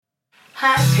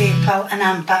Hi people, and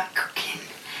I'm back cooking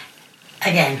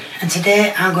again, and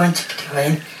today I'm going to be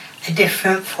doing a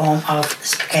different form of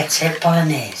spaghetti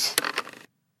bolognese.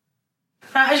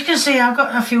 Right, as you can see, I've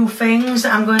got a few things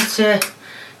that I'm going to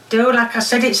do. Like I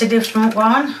said, it's a different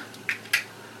one.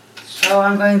 So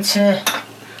I'm going to,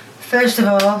 first of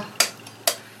all,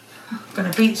 I'm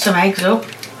going to beat some eggs up.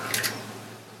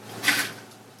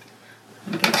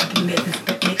 Get a bit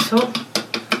mixed up.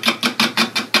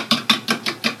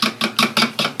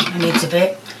 It needs a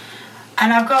bit.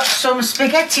 And I've got some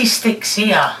spaghetti sticks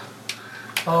here.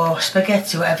 Or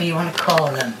spaghetti, whatever you want to call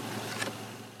them.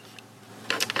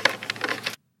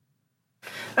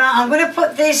 Right, I'm going to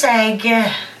put this egg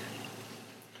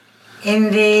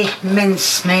in the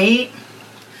mincemeat.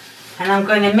 And I'm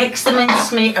going to mix the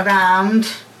mincemeat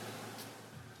around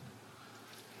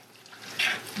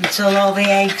until all the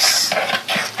eggs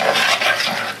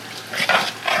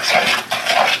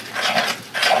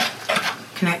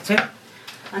connected.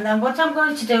 And then what I'm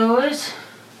going to do is,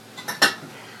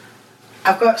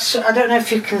 I've got, I don't know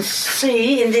if you can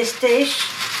see in this dish,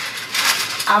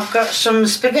 I've got some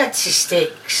spaghetti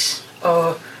sticks,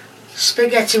 or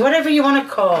spaghetti, whatever you want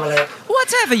to call it.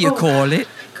 Whatever you call it.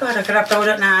 God, I could have told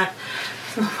it now.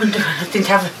 Wonder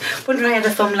I had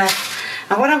a thumb left.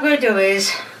 And what I'm going to do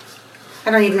is, I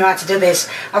don't even know how to do this.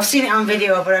 I've seen it on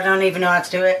video, but I don't even know how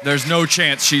to do it. There's no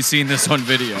chance she's seen this on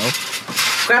video.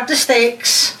 Grab the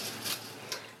sticks.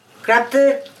 Grab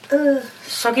the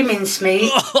soggy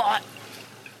mincemeat.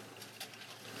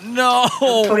 No.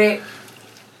 Put it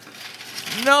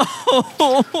No.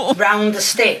 round the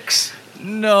sticks.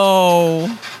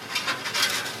 No.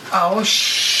 Oh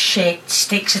shit,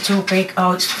 sticks are too big.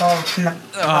 Oh, it's falling from the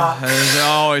It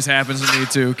always happens to me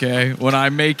too, Kay. When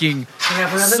I'm making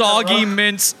soggy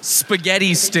mince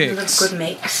spaghetti sticks. Good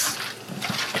mix.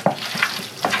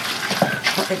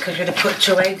 I think I'm going to put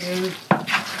 2 eggs in.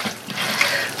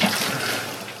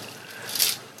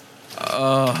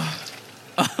 Oh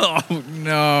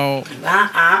no.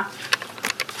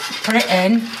 Put it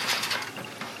in.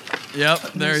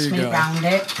 Yep, there you go. Round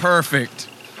it. Perfect.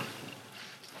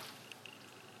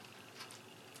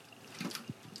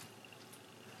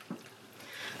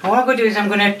 And what I'm going to do is I'm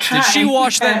going to try. Did she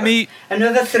wash that meat?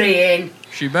 Another 3 in.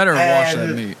 She better wash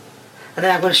that meat. And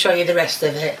then I'm going to show you the rest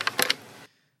of it.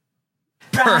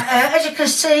 Right, as you can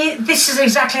see, this is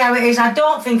exactly how it is. I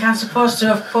don't think I'm supposed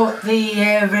to have put the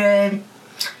egg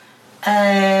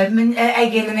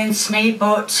in the mincemeat,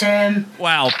 but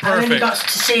wow, perfect. I really got to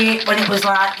see it when it was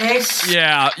like this.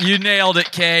 Yeah, you nailed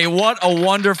it, Kay. What a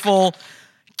wonderful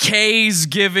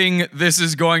Kaysgiving this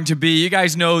is going to be. You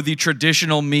guys know the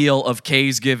traditional meal of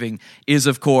Kaysgiving is,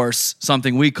 of course,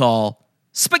 something we call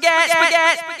spaghetti,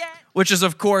 which is,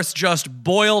 of course, just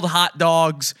boiled hot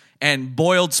dogs and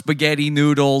boiled spaghetti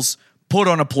noodles put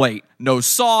on a plate. No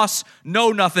sauce,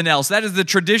 no nothing else. That is the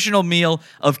traditional meal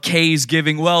of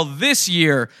Kaysgiving. Well, this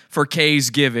year for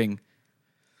Kaysgiving,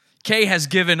 Kay has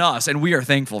given us, and we are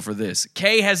thankful for this,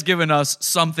 Kay has given us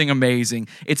something amazing.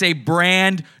 It's a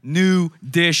brand new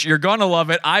dish. You're going to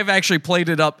love it. I've actually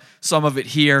plated up some of it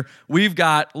here. We've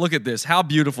got, look at this. How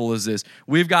beautiful is this?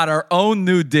 We've got our own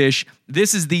new dish.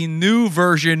 This is the new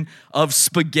version of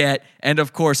spaghetti. And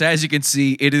of course, as you can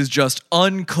see, it is just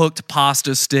uncooked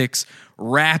pasta sticks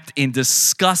wrapped in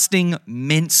disgusting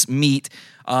mince meat.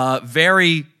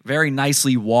 Very, very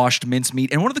nicely washed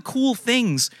mincemeat. And one of the cool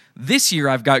things this year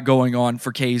I've got going on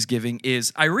for Kaysgiving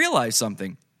is I realized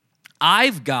something.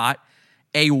 I've got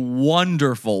a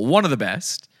wonderful, one of the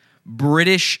best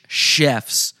British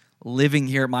chefs living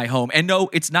here at my home. And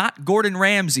no, it's not Gordon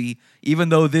Ramsay, even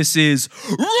though this is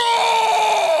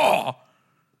raw.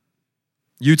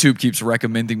 YouTube keeps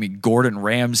recommending me Gordon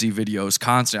Ramsay videos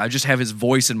constantly. I just have his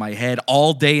voice in my head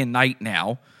all day and night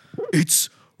now. It's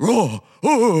raw.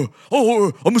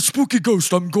 I'm a spooky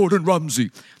ghost. I'm Gordon Ramsay.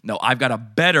 No, I've got a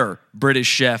better British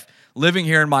chef living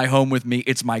here in my home with me.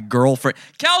 It's my girlfriend,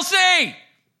 Kelsey!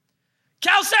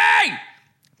 Kelsey!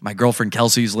 My girlfriend,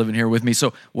 Kelsey's living here with me.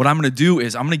 So what I'm going to do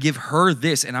is I'm going to give her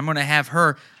this, and I'm going to have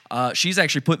her, she's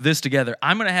actually put this together.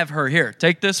 I'm going to have her, here,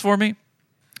 take this for me.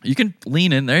 You can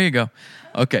lean in. There you go.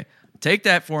 Okay. Take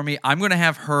that for me. I'm going to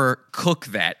have her cook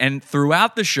that. And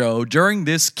throughout the show, during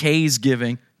this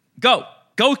Kaysgiving, go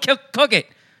cook it.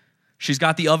 She's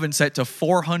got the oven set to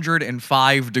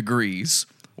 405 degrees.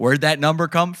 Where'd that number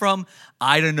come from?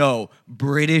 I don't know.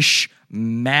 British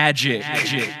magic.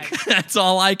 That's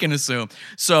all I can assume.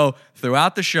 So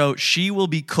throughout the show, she will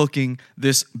be cooking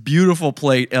this beautiful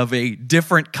plate of a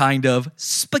different kind of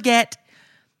spaghetti.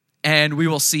 And we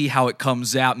will see how it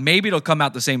comes out. Maybe it'll come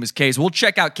out the same as Kay's. We'll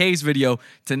check out Kay's video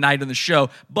tonight on the show.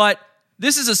 But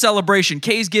This is a celebration.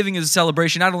 Kaysgiving is a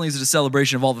celebration. Not only is it a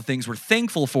celebration of all the things we're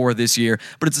thankful for this year,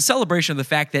 but it's a celebration of the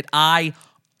fact that I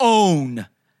own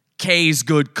Kay's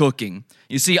Good Cooking.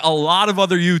 You see, a lot of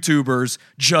other YouTubers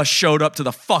just showed up to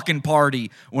the fucking party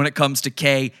when it comes to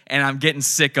Kay, and I'm getting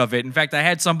sick of it. In fact, I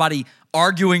had somebody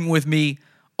arguing with me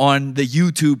on the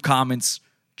YouTube comments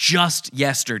just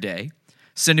yesterday,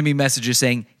 sending me messages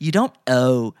saying, you don't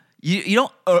own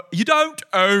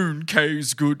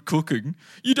Kay's Good Cooking.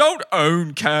 You don't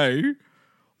own Kay.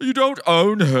 You don't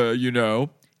own her, you know.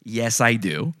 Yes, I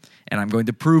do. And I'm going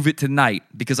to prove it tonight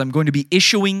because I'm going to be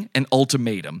issuing an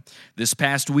ultimatum. This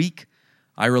past week,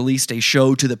 I released a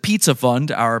show to the Pizza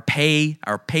Fund, our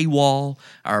paywall,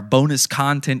 our bonus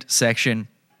content section.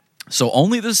 So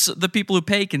only the people who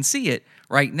pay can see it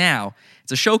right now.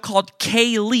 It's a show called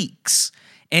K Leaks.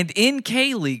 And in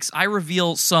K Leaks, I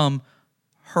reveal some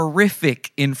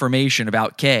horrific information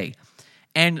about Kay.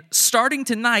 And starting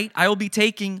tonight, I will be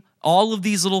taking all of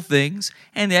these little things,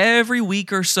 and every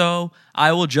week or so,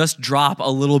 I will just drop a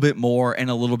little bit more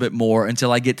and a little bit more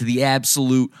until I get to the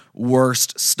absolute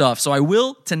worst stuff. So I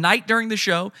will, tonight during the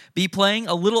show, be playing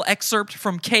a little excerpt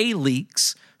from K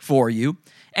Leaks for you.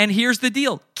 And here's the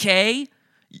deal. Kay,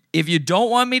 if you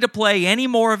don't want me to play any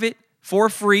more of it for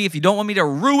free, if you don't want me to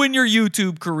ruin your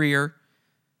YouTube career,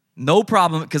 no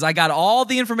problem, because I got all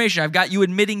the information. I've got you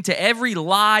admitting to every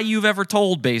lie you've ever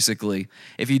told, basically.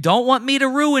 If you don't want me to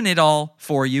ruin it all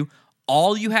for you,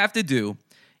 all you have to do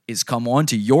is come on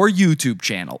to your YouTube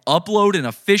channel, upload an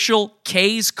official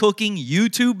Kay's Cooking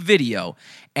YouTube video,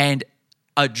 and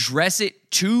address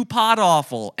it to Pod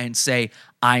Awful and say,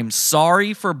 I'm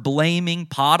sorry for blaming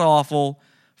Pod Awful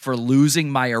for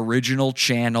losing my original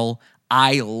channel.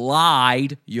 I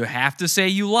lied. You have to say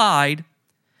you lied.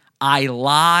 I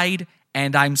lied,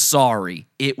 and I'm sorry.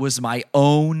 It was my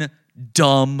own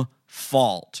dumb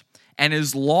fault. And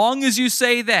as long as you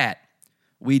say that,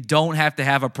 we don't have to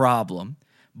have a problem.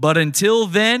 But until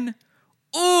then,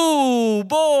 ooh,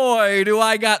 boy, do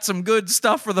I got some good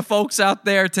stuff for the folks out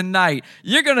there tonight.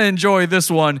 You're going to enjoy this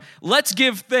one. Let's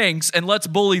give thanks, and let's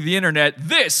bully the internet.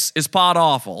 This is Pod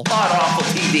Awful. Pod Awful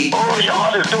TV. Oh,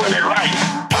 y'all is doing it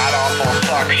right. Pod Awful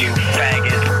sucks, you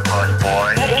faggot. Puss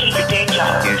boy. That's the game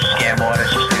job. You scam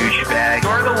artist, douchebag.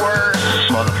 You're the worst.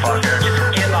 Motherfucker.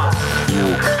 Give up.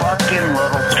 You fucking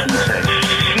little piece of shit.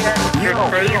 You're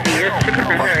crazy. You're sick of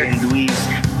your head. Fucking dweeb.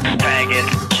 Faggot.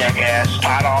 Jackass.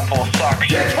 Pod Awful sucks.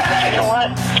 You know what?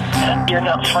 You're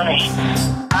not funny.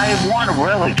 I want to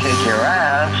really kick your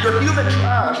ass.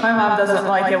 My mom doesn't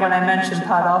like it when I mention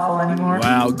Pod Awful anymore.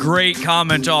 Wow, great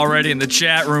comment already in the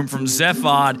chat room from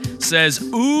Zephod. Says,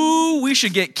 ooh, we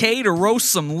should get Kay to roast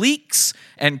some leaks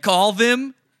and call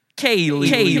them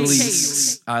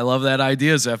K-Leaks. I love that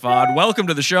idea, Zephod. Welcome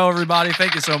to the show, everybody.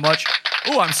 Thank you so much.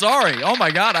 Ooh, I'm sorry. Oh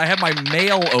my God, I have my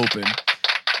mail open.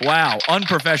 Wow,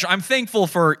 unprofessional. I'm thankful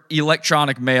for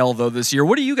electronic mail, though, this year.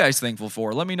 What are you guys thankful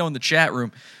for? Let me know in the chat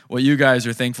room what you guys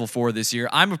are thankful for this year.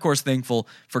 I'm, of course, thankful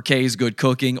for Kay's Good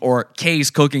Cooking, or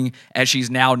Kay's Cooking, as she's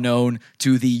now known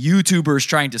to the YouTubers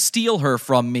trying to steal her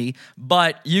from me.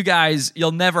 But you guys,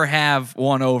 you'll never have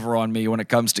one over on me when it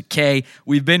comes to Kay.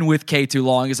 We've been with Kay too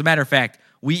long. As a matter of fact,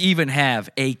 we even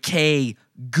have a Kay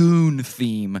Goon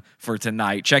theme for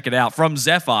tonight. Check it out. From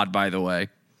Zephod, by the way.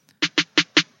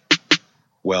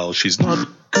 Well, she's not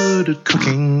good at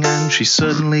cooking, and she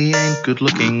certainly ain't good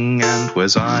looking, and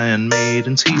wears Iron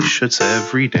Maiden t-shirts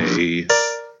every day.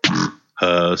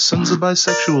 Her son's a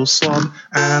bisexual slob,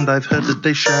 and I've heard that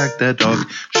they shag their dog.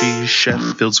 She's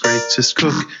Sheffield's greatest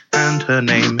cook, and her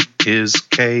name is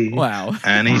Kay. Wow.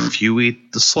 And if you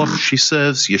eat the slop she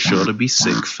serves, you're sure to be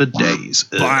sick for days.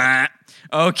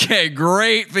 Okay,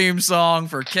 great theme song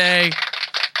for Kay.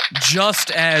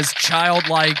 Just as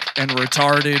childlike and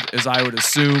retarded as I would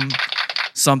assume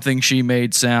something she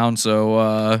made sound.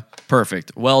 So,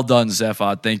 perfect. Well done,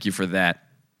 Zephod. Thank you for that.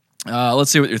 Let's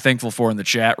see what you're thankful for in the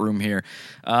chat room here.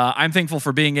 I'm thankful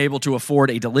for being able to afford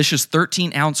a delicious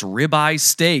 13-ounce ribeye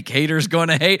steak. Haters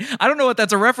gonna hate. I don't know what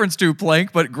that's a reference to,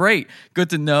 Plank, but great. Good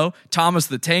to know. Thomas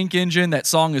the Tank Engine. That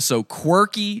song is so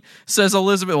quirky, says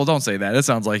Elizabeth. Well, don't say that. It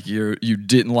sounds like you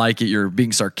didn't like it. You're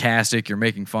being sarcastic. You're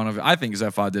making fun of it. I think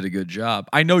Zephod did a good job.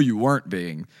 I know you weren't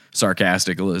being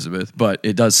sarcastic, Elizabeth, but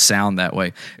it does sound that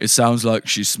way. It sounds like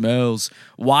she smells.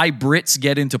 Why Brits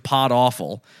get into Pod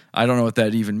Awful. I don't know what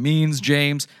that even means,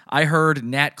 James. I heard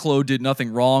Nat Clo did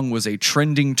nothing wrong was a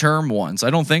trending term once. I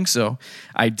don't think so.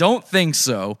 I'm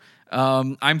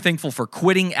thankful for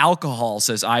quitting alcohol,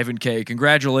 says Ivan K.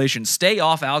 Congratulations. Stay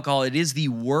off alcohol. It is the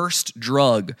worst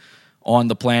drug on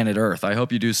the planet Earth. I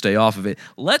hope you do stay off of it.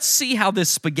 Let's see how this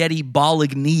spaghetti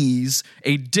bolognese,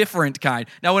 a different kind.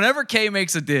 Now, whenever Kay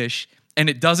makes a dish, and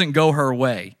it doesn't go her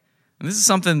way, and this is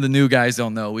something the new guys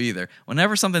don't know either,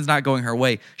 whenever something's not going her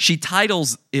way, she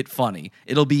titles it funny.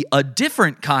 It'll be a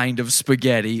different kind of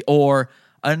spaghetti, or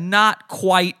a not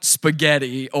quite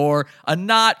spaghetti, or a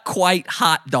not quite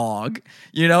hot dog,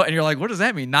 and you're like, what does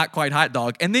that mean, not quite hot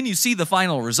dog? And then you see the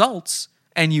final results,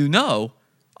 and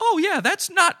oh yeah, that's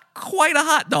not quite a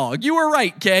hot dog. You were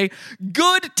right, Kay.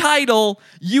 Good title,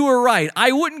 you were right.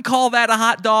 I wouldn't call that a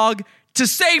hot dog to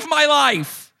save my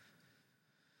life.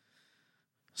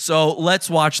 So let's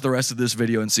watch the rest of this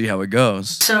video and see how it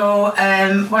goes. So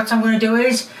what I'm going to do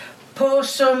is pour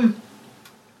some...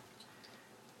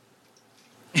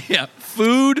 Yeah,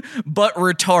 food but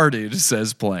retarded,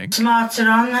 says Plank. Tomato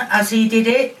on as he did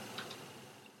it.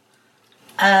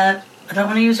 I don't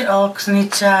want to use it all because I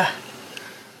need to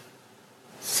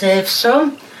save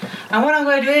some. And what I'm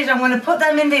going to do is I'm going to put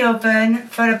them in the oven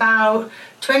for about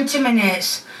 20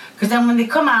 minutes, because then when they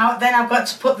come out, then I've got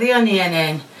to put the onion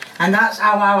in. And that's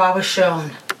how I was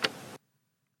shown.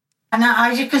 And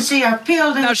now, as you can see, I've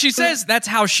peeled it. Now, she says that's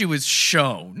how she was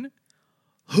shown.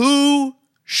 Who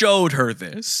showed her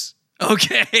this?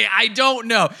 Okay, I don't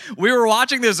know. We were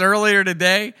watching this earlier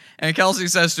today, and Kelsey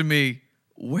says to me,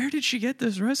 where did she get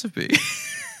this recipe?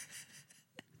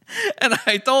 And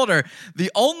I told her,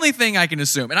 the only thing I can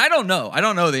assume, and I don't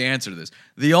know the answer to this.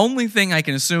 The only thing I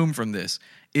can assume from this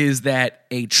is that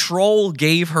a troll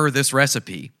gave her this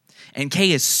recipe, and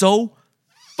Kay is so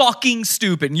fucking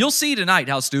stupid, and you'll see tonight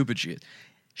how stupid she is.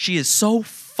 She is so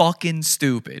fucking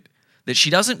stupid that she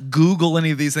doesn't Google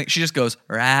any of these things. She just goes,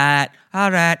 right,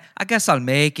 all right, I guess I'll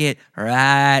make it,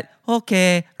 right,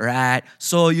 okay, right.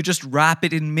 So you just wrap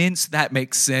it in mince, that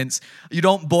makes sense. You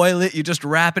don't boil it, you just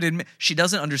wrap it in mince. She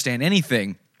doesn't understand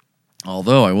anything.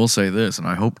 Although I will say this, and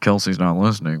I hope Kelsey's not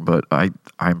listening, but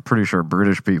I'm pretty sure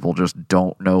British people just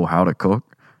don't know how to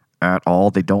cook at all.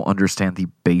 They don't understand the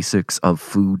basics of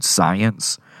food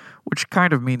science, which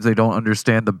kind of means they don't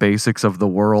understand the basics of the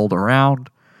world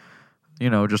around,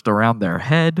 just around their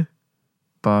head.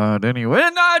 But anyway,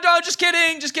 no, just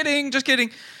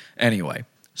kidding. Anyway,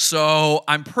 so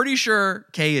I'm pretty sure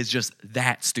Kay is just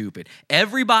that stupid.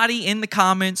 Everybody in the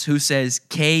comments who says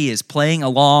Kay is playing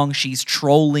along, she's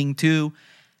trolling too,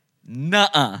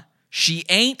 nuh-uh. She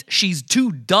ain't. She's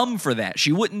too dumb for that.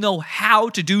 She wouldn't know how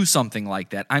to do something like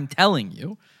that. I'm telling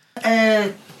you.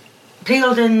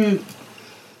 Peeled and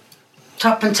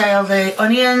top and tail the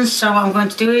onions. So what I'm going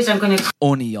to do is I'm going to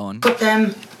put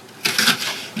them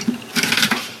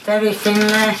very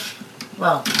thinly.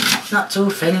 Well, not too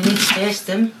thin. I need to taste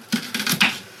them.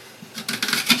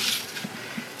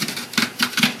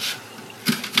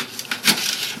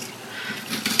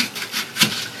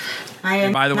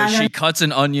 And by the way, she cuts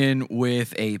an onion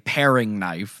with a paring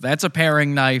knife. That's a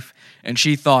paring knife. And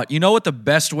she thought, you know what the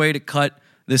best way to cut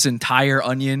this entire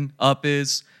onion up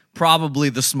is? Probably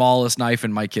the smallest knife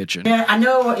in my kitchen. Yeah, I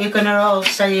know what you're going to all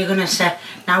say. You're going to say,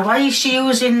 now why is she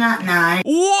using that knife?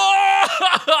 Whoa!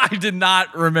 I did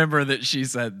not remember that she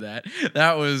said that.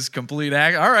 That was complete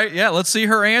All right, yeah, let's see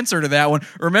her answer to that one.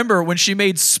 Remember, when she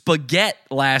made spaghetti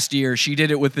last year, she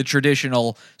did it with the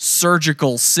traditional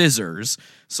surgical scissors.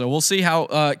 So we'll see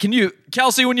how,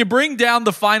 Kelsey, when you bring down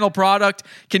the final product,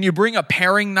 can you bring a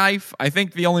paring knife? I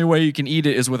think the only way you can eat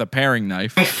it is with a paring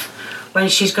knife. When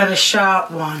she's got a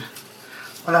sharp one.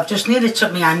 Well, I've just nearly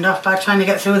took my hand off by trying to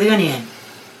get through the onion.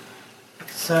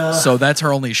 So that's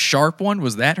her only sharp one?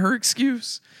 Was that her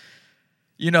excuse?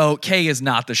 Kay is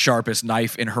not the sharpest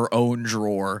knife in her own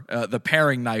drawer. The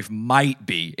paring knife might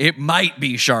be. It might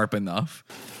be sharp enough.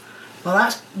 Well,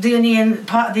 that's the onion,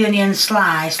 part of the onion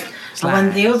sliced. And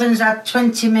when the oven's had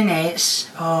 20 minutes,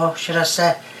 or should I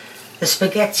say, the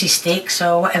spaghetti sticks,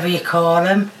 or whatever you call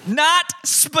them. Not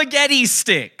spaghetti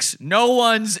sticks. No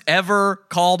one's ever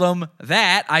called them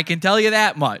that. I can tell you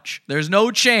that much. There's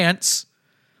no chance.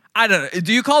 I don't know.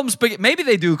 Do you call them spaghetti? Maybe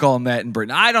they do call them that in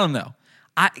Britain. I don't know.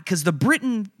 Because the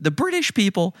British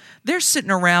people, they're sitting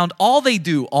around. All they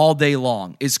do all day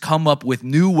long is come up with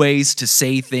new ways to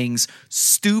say things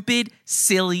stupid,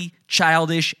 silly,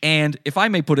 childish, and, if I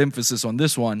may put emphasis on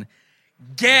this one,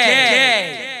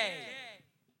 gay.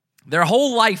 Their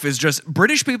whole life is just,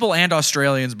 British people and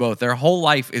Australians both, their whole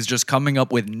life is just coming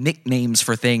up with nicknames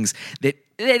for things that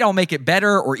they don't make it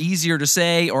better or easier to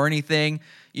say or anything.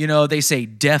 They say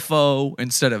defo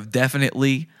instead of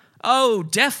definitely. Oh,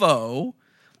 defo.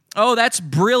 Oh, that's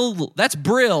brill. That's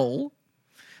brill.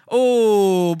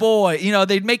 Oh, boy.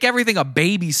 They'd make everything a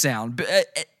baby sound.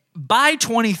 By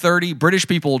 2030, British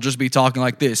people will just be talking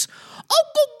like this.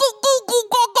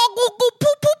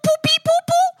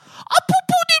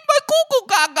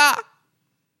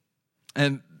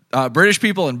 And British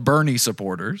people and Bernie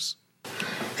supporters.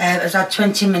 It's had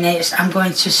 20 minutes. I'm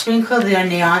going to sprinkle the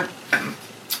onion.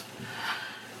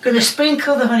 Going to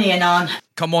sprinkle the onion on.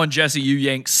 Come on, Jesse, you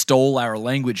Yanks stole our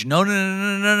language. No, no,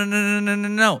 no, no, no, no, no, no, no,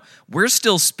 no. We're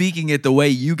still speaking it the way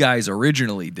you guys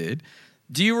originally did.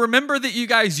 Do you remember that you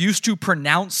guys used to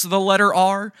pronounce the letter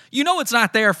R? You know it's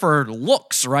not there for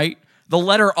looks, right? The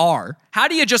letter R. How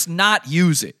do you just not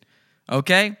use it?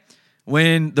 Okay?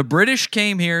 When the British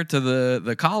came here to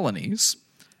the colonies,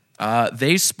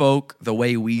 they spoke the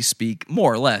way we speak,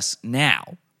 more or less,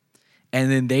 now.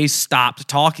 And then they stopped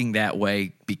talking that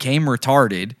way, became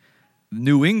retarded.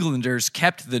 New Englanders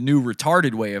kept the new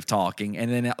retarded way of talking,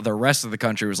 and then the rest of the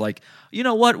country was like, you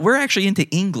know what? We're actually into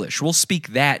English. We'll speak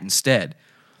that instead.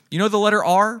 You know the letter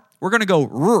R? We're going to go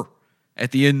R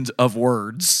at the end of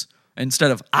words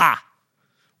instead of ah.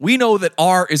 We know that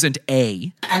R isn't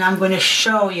A. And I'm going to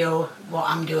show you what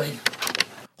I'm doing.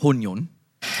 Hunyon.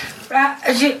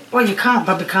 Right, you probably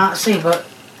can't see, but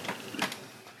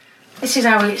this is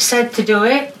how it's said to do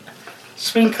it.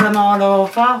 Sprinkle them all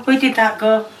over. Where did that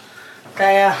go?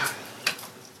 There.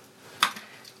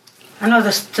 I know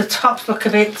the tops look a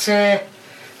bit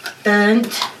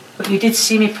burnt, but you did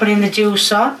see me putting the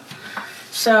juice on.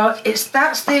 So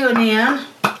that's the onion.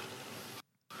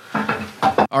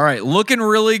 All right, looking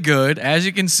really good. As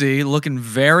you can see, looking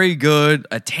very good.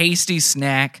 A tasty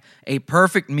snack. A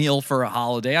perfect meal for a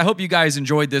holiday. I hope you guys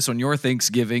enjoyed this on your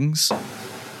Thanksgivings.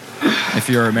 If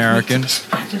you're American.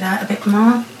 Spread it out a bit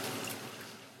more.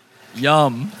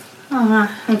 Yum. Oh, right,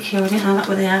 thank you. I didn't know that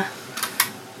were there.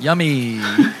 Yummy.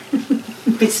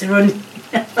 Bits of running.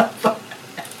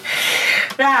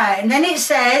 Right, and then it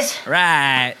says...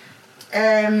 Right.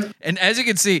 And as you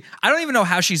can see, I don't even know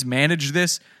how she's managed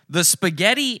this. The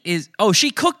spaghetti is... Oh,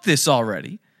 she cooked this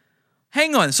already.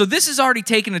 Hang on. So this has already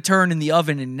taken a turn in the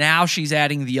oven, and now she's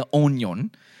adding the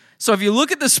onion. So if you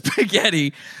look at the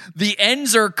spaghetti, the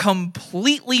ends are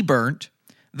completely burnt.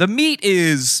 The meat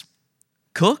is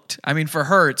cooked. I mean, for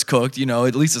her, it's cooked. You know,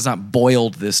 at least it's not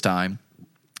boiled this time.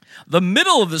 The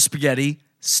middle of the spaghetti,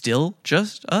 still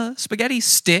just a spaghetti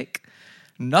stick.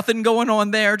 Nothing going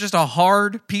on there, just a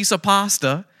hard piece of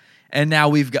pasta. And now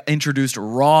we've introduced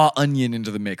raw onion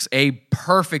into the mix. A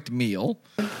perfect meal.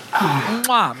 Oh,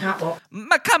 Mwah.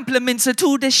 My compliments are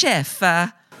to the chef.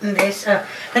 then it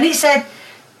said...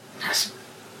 That's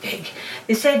big.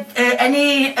 They said,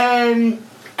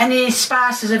 any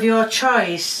spices of your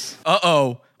choice?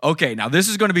 Uh-oh. Okay, now this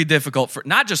is going to be difficult for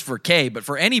not just for Kay, but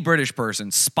for any British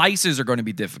person. Spices are going to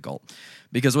be difficult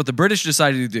because what the British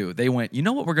decided to do, they went, you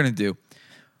know what we're going to do?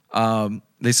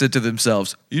 They said to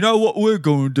themselves, you know what we're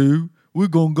going to do? We're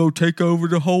going to go take over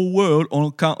the whole world on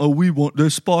account of we want their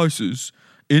spices.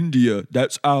 India,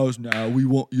 that's ours now. We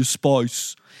want your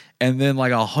spice. And then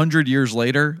like 100 years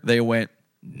later, they went,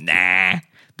 nah.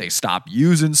 They stopped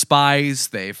using spice.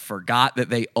 They forgot that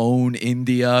they own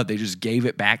India. They just gave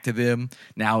it back to them.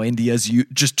 Now India's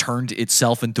just turned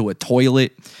itself into a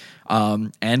toilet.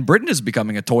 And Britain is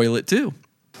becoming a toilet too.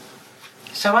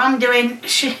 So I'm doing...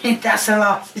 That's a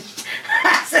lot.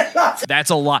 That's a lot. That's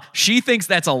a lot. She thinks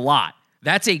that's a lot.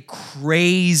 That's a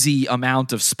crazy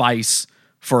amount of spice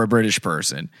for a British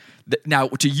person. Now,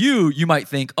 to you, you might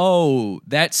think, oh,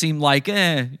 that seemed like,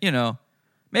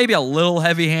 maybe a little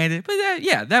heavy-handed. But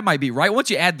yeah, that might be right. Once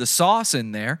you add the sauce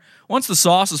in there, once the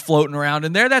sauce is floating around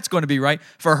in there, that's going to be right.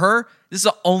 For her, this is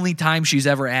the only time she's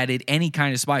ever added any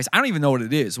kind of spice. I don't even know what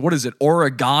it is. What is it,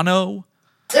 oregano?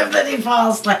 Somebody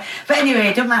falls like... But anyway,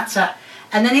 it don't matter.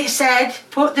 And then it said,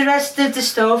 put the rest of the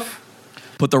stuff...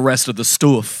 Put the rest of the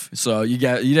stuff. So you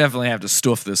definitely have to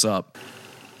stuff this up.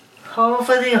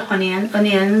 Over the onions,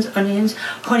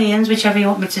 whichever you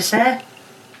want me to say.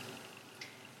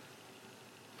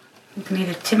 You need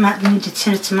a tin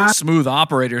of tomato. Smooth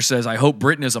Operator says, I hope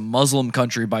Britain is a Muslim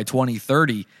country by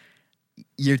 2030.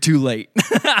 You're too late.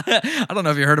 I don't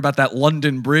know if you heard about that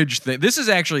London Bridge thing. This is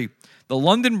actually, the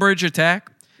London Bridge attack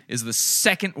is the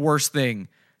second worst thing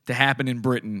to happen in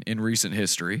Britain in recent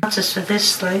history. Just for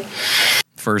this, like.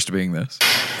 First being this.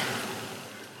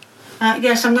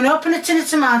 Yes, I'm going to open a tin of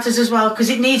tomatoes as well because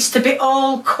it needs to be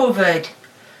all covered.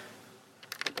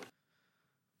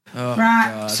 Oh,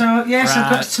 right, God. so yes,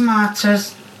 I've got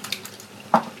tomatoes.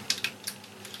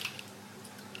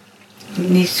 It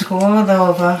needs to go all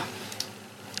over.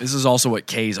 This is also what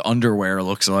Kay's underwear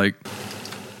looks like.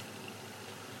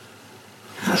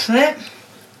 That's it.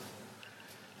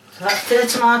 So that's the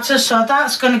tomatoes, so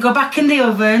that's going to go back in the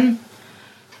oven.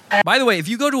 By the way, if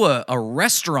you go to a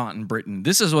restaurant in Britain,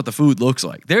 this is what the food looks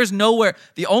like. There's nowhere,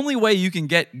 the only way you can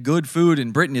get good food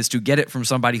in Britain is to get it from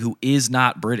somebody who is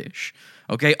not British.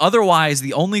 Okay? Otherwise,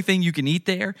 the only thing you can eat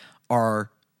there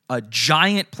are a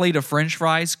giant plate of French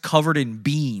fries covered in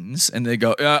beans, and they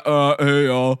go,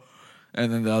 hey,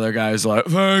 and then the other guy's like,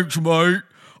 thanks, mate.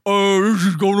 Oh, this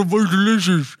is gonna be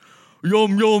delicious.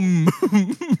 Yum, yum.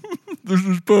 This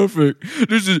is perfect.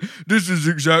 This is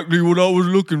exactly what I was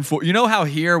looking for. You know how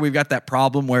here we've got that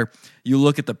problem where you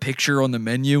look at the picture on the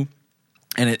menu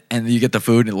and you get the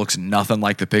food and it looks nothing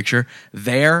like the picture?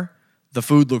 There, the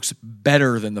food looks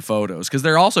better than the photos because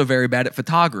they're also very bad at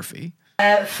photography.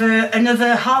 For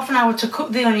another half an hour to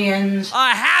cook the onions.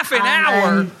 A half an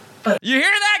hour? You hear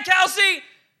that, Kelsey?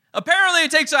 Apparently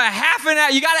it takes a half an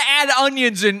hour. You got to add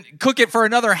onions and cook it for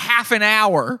another half an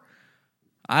hour.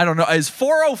 I don't know. Is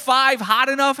 405 hot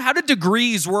enough? How do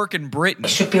degrees work in Britain?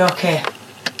 It should be okay.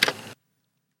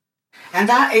 And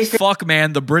that is Fuck,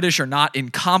 man, the British are not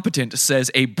incompetent, says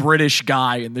a British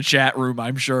guy in the chat room,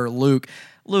 I'm sure. Luke,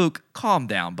 calm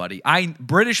down, buddy.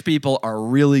 British people are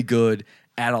really good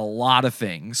at a lot of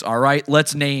things, all right?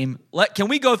 Can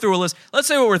we go through a list? Let's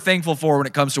say what we're thankful for when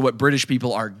it comes to what British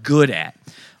people are good at,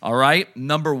 all right?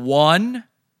 Number one...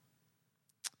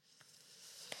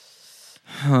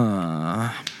 Okay,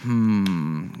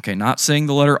 not saying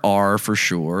the letter R for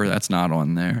sure. That's not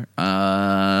on there.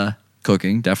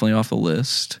 Cooking, definitely off the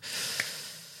list.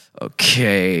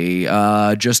 Okay,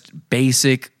 just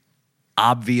basic,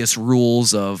 obvious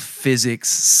rules of physics,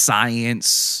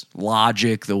 science,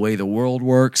 logic, the way the world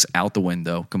works, out the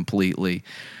window completely.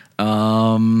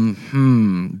 Being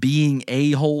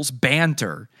a-holes,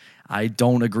 banter. I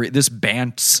don't agree. This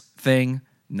bants thing...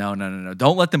 No.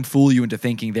 Don't let them fool you into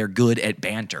thinking they're good at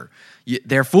banter.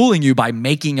 They're fooling you by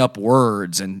making up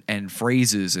words and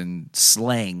phrases and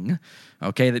slang,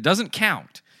 okay? That doesn't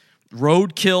count.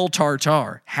 Roadkill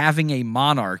tartar, having a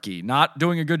monarchy. Not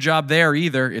doing a good job there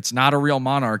either. It's not a real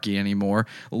monarchy anymore.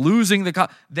 Losing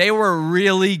they were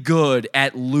really good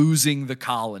at losing the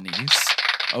colonies,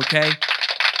 okay?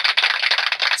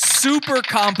 Super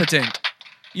competent.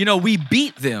 You know, we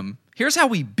beat them. Here's how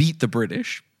we beat the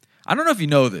British. I don't know if you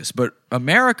know this, but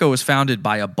America was founded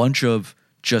by a bunch of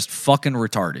just fucking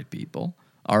retarded people,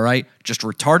 all right? Just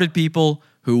retarded people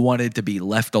who wanted to be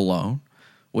left alone,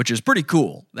 which is pretty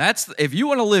cool. If you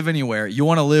want to live anywhere, you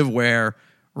want to live where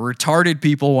retarded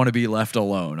people want to be left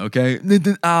alone, okay?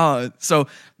 So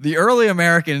the early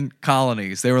American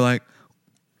colonies, they were like,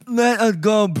 let us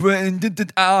go, Britain,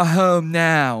 our home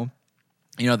now.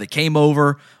 You know, they came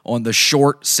over on the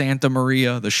short Santa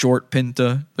Maria, the short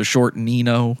Pinta, the short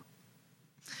Nino.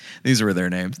 These were their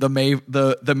names. The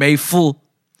Mayful.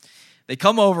 They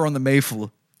come over on the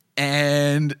Mayful,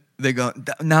 and they go,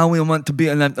 now we want to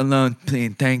be left alone,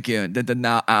 please, thank you. And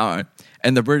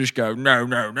the British go,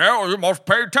 no, you must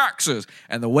pay taxes.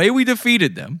 And the way we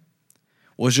defeated them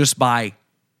was just by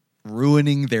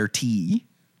ruining their tea.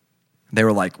 They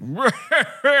were like,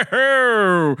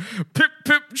 pip,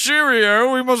 pip,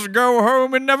 cheerio, we must go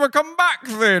home and never come back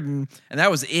then. And that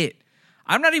was it.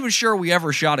 I'm not even sure we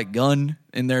ever shot a gun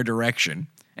in their direction.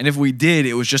 And if we did,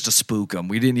 it was just to spook them.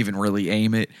 We didn't even really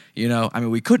aim it, you know? I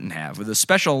mean, we couldn't have. The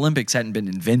Special Olympics hadn't been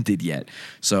invented yet.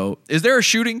 So is there a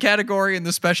shooting category in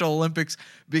the Special Olympics?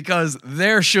 Because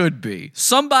there should be.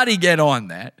 Somebody get on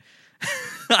that.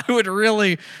 I would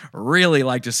really, really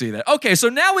like to see that. Okay, so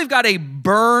now we've got a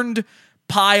burned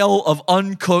pile of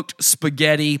uncooked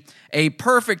spaghetti, a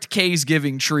perfect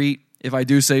Kaysgiving treat, if I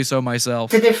do say so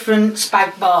myself. a different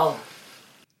spag ball.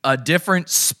 A different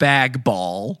spag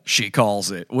ball, she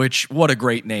calls it, which, what a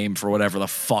great name for whatever the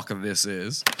fuck this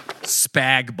is.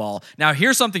 Spag ball. Now,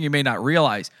 here's something you may not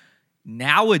realize.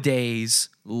 Nowadays,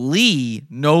 Lee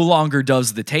no longer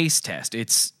does the taste test.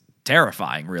 It's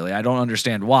terrifying, really. I don't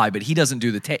understand why, but he doesn't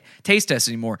do the taste test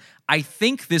anymore. I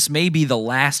think this may be the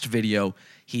last video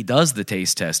he does the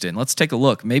taste test in. Let's take a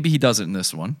look. Maybe he does it in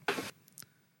this one.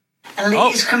 And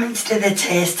Lee's coming to do the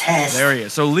taste test. There he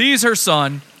is. So Lee's her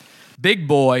son. Big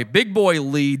boy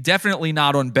Lee, definitely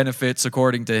not on benefits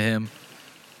according to him.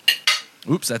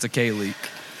 Oops, that's a K leak.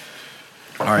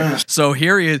 All right, so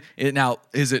here he is. Now,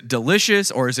 is it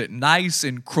delicious or is it nice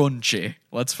and crunchy?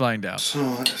 Let's find out. So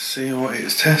let's see what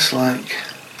it tastes like.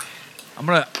 Hang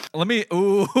on, let me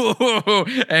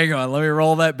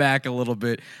roll that back a little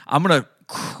bit. I'm gonna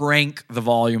crank the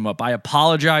volume up. I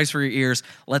apologize for your ears.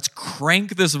 Let's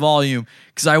crank this volume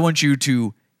because I want you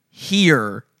to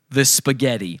hear this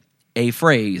spaghetti. A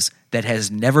phrase that has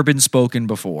never been spoken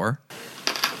before.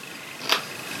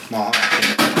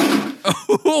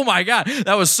 Oh my God,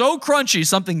 that was so crunchy,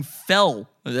 something fell.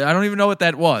 I don't even know what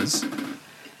that was.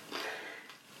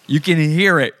 You can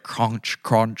hear it. Crunch,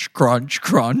 crunch, crunch,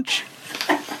 crunch.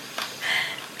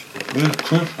 Yeah.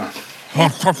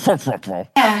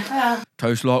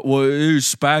 Tastes like what it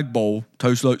is, spag bowl.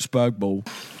 Tastes like spag bowl.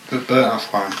 But that's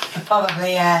fine.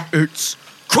 Probably, It's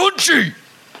crunchy.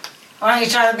 why don't you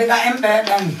try to be that in bit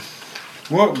then?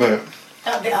 What bit?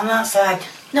 That bit on that side.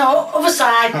 No, other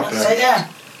side. Okay. That's it, yeah.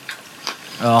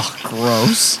 Oh,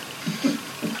 gross.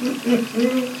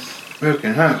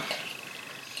 Working out.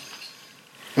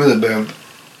 With a bump.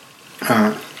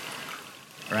 Alright.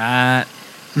 Right.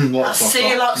 I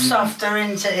see a lot softer,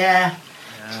 isn't it? Yeah.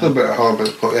 It's a bit hard,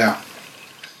 but yeah.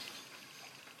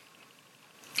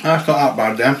 That's not that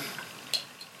bad then.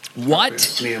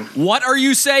 What? Medium. What are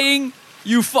you saying?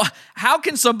 How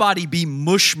can somebody be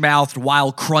mush-mouthed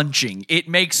while crunching? It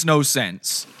makes no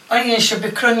sense. I think it should be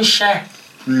crunchy.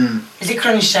 Is it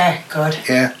crunchy? Good.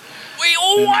 Yeah. Wait,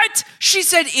 what? She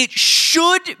said it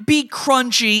should be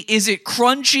crunchy. Is it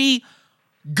crunchy?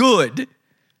 Good.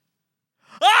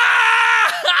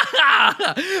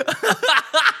 Ah!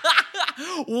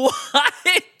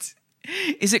 What?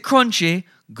 Is it crunchy?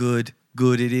 Good.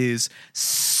 Good it is.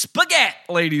 Spaghetti,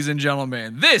 ladies and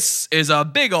gentlemen. This is a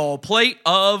big old plate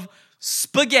of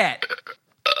spaghetti.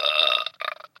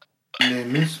 And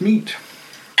then minced meat.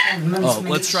 Oh,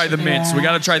 let's try the mince. We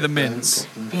got to try the mince.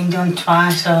 Been done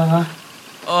twice over.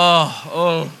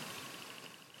 Oh.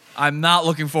 I'm not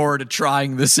looking forward to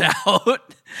trying this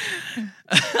out.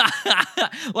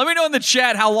 Let me know in the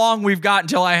chat how long we've got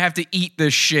until I have to eat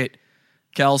this shit,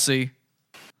 Kelsey.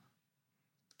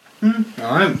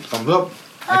 Alright, thumbs up.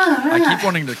 I keep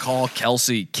wanting to call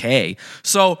Kelsey K.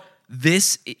 So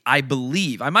this, I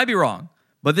believe, I might be wrong,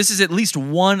 but this is at least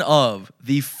one of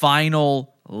the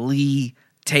final Lee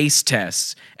taste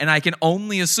tests. And I can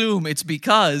only assume it's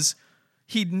because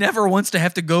he never wants to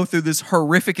have to go through this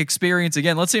horrific experience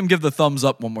again. Let's see him give the thumbs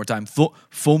up one more time.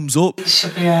 Thumbs up. It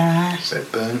should be alright. Say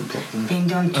burnt. Been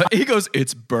done twice. He goes,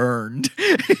 it's burned.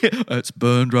 It's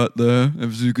burned right there.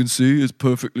 As you can see, it's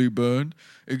perfectly burned.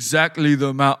 Exactly the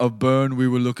amount of burn we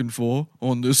were looking for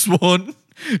on this one.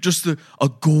 Just a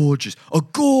gorgeous,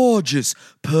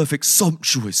 perfect,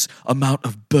 sumptuous amount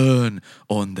of burn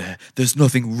on there. There's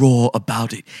nothing raw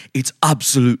about it. It's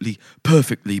absolutely,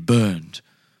 perfectly burned.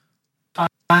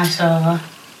 Twice over.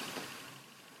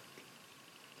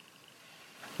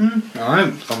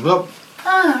 Alright, thumbs up.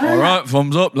 All right,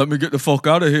 thumbs up. Let me get the fuck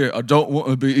out of here. I don't want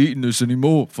to be eating this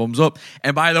anymore. Thumbs up.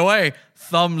 And by the way,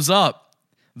 thumbs up.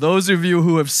 Those of you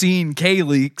who have seen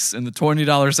K-Leaks in the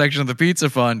 $20 section of the Pizza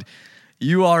Fund,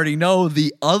 you already know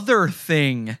the other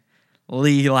thing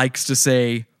Lee likes to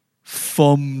say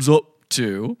thumbs up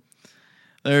to.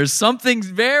 There's something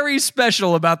very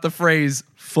special about the phrase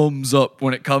thumbs up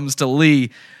when it comes to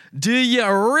Lee. Do you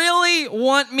really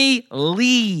want me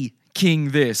Lee king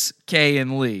this, K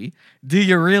and Lee? Do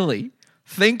you really?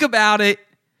 Think about it.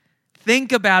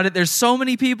 Think about it. There's so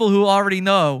many people who already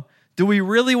know. Do we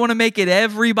really want to make it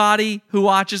everybody who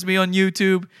watches me on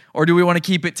YouTube? Or do we want to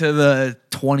keep it to the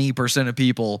 20% of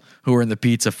people who are in the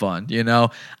Pizza Fund? You know,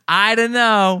 I don't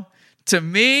know. To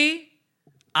me,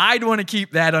 I'd want to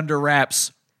keep that under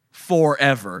wraps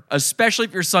forever, especially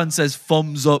if your son says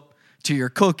thumbs up to your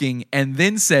cooking and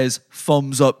then says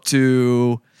thumbs up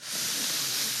to...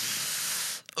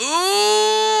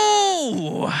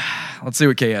 Ooh! Let's see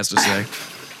what Kay has to say.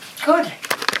 Good.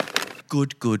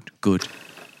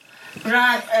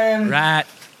 Right, Right.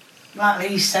 like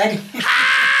Lee said.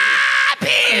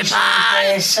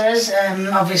 Places,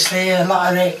 obviously a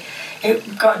lot of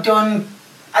it got done.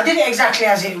 I did it exactly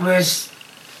as it was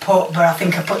put, but I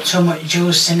think I put too much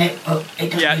juice in it. But it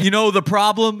doesn't. Yeah, you know the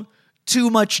problem? Too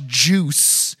much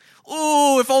juice.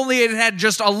 Ooh, if only it had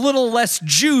just a little less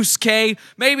juice, Kay.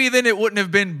 Maybe then it wouldn't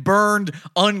have been burned,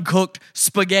 uncooked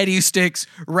spaghetti sticks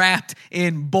wrapped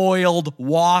in boiled,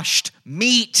 washed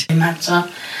meat. Matter.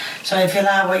 So if you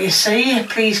like what you see,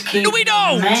 please keep. No, we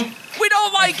don't. Me. We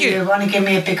don't like If you it. want to give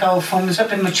me a big old thumbs up,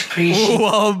 it'd much appreciated. Ooh,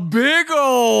 a big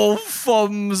old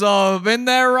thumbs up. Isn't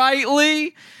that right,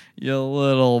 Lee? You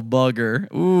little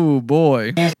bugger. Ooh,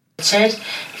 boy.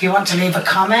 If you want to leave a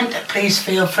comment, please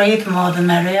feel free, the more the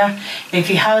merrier. If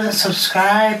you haven't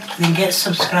subscribed, then get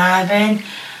subscribing.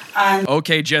 And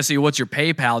Okay, Jesse, what's your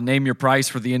PayPal? Name your price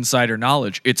for the insider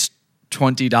knowledge. It's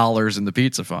 $20 in the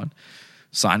Pizza Fund.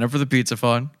 Sign up for the Pizza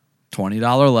Fund,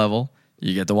 $20 level.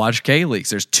 You get to watch K-Leaks.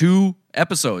 There's 2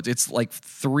 episodes. It's like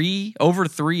over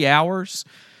 3 hours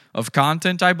of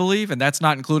content, I believe, and that's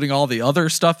not including all the other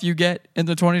stuff you get in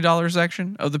the $20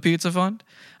 section of the Pizza Fund.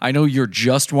 I know you're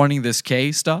just wanting this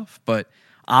K stuff, but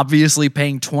obviously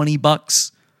paying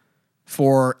 $20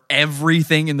 for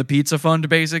everything in the Pizza Fund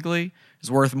basically is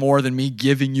worth more than me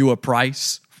giving you a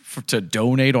price to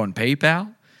donate on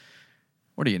PayPal.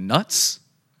 What are you, nuts?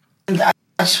 I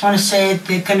just want to say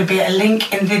there's going to be a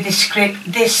link in the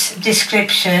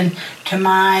description to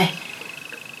my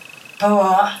For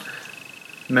what?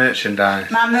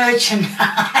 Merchandise. My merchandise.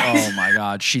 Oh my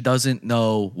God. She doesn't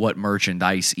know what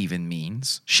merchandise even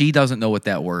means. She doesn't know what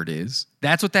that word is.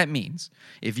 That's what that means.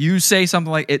 If you say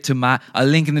something like it to a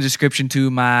link in the description to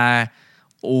my,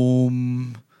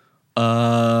 and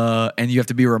you have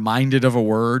to be reminded of a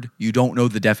word, you don't know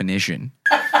the definition.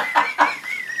 I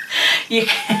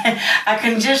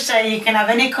can just say you can have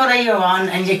any colour you want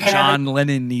and you can John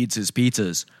Lennon needs his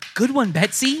pizzas. Good one,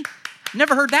 Betsy.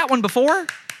 Never heard that one before.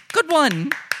 Good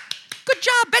one. Good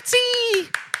job, Betsy.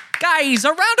 Guys, a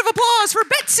round of applause for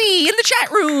Betsy in the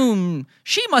chat room.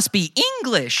 She must be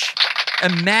English.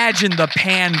 Imagine the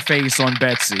pan face on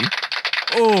Betsy.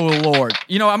 Oh, Lord.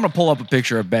 You know, I'm going to pull up a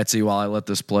picture of Betsy while I let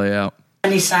this play out.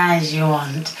 any size you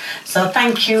want. So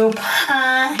thank you.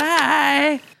 Bye.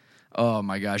 Bye. Oh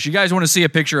my gosh! You guys want to see a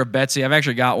picture of Betsy? I've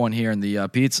actually got one here in the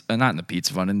pizza, not in the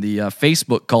pizza fund, in the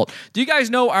Facebook cult. Do you guys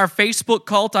know our Facebook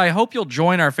cult? I hope you'll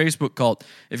join our Facebook cult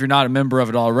if you're not a member of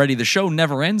it already. The show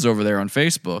never ends over there on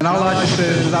Facebook. And all I just say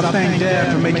is I thank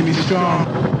Dad for making me strong.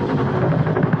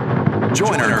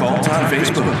 Join our cult on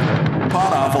Facebook.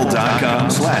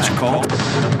 podawful.com/cult.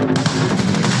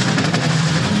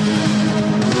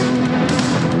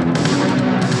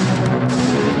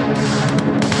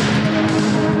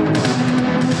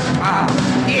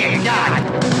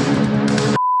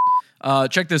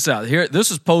 Check this out. Here,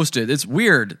 this is posted. It's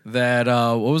weird that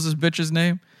what was this bitch's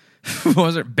name? What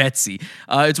was it? Betsy.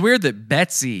 It's weird that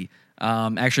Betsy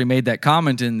actually made that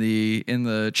comment in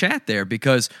the chat there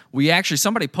because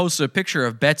somebody posted a picture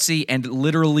of Betsy and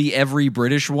literally every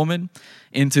British woman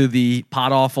into the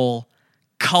Pod Awful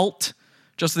cult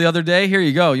just the other day. Here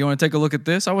you go. You want to take a look at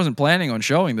this? I wasn't planning on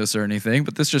showing this or anything,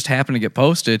 but this just happened to get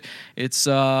posted. It's,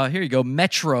 here you go,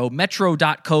 metro.co.uk.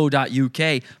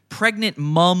 Pregnant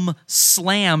mum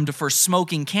slammed for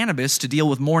smoking cannabis to deal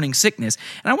with morning sickness.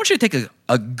 And I want you to take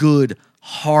a good,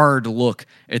 hard look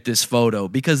at this photo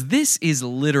because this is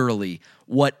literally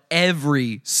what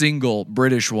every single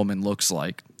British woman looks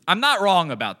like. I'm not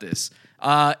wrong about this.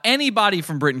 Anybody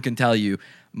from Britain can tell you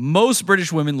most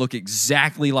British women look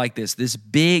exactly like this. This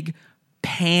big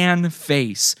pan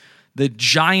face, the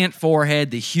giant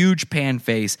forehead, the huge pan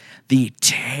face, the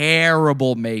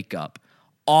terrible makeup.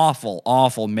 Awful,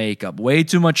 awful makeup. Way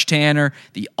too much tanner,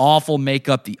 the awful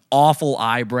makeup, the awful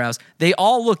eyebrows. They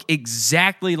all look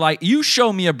exactly like... You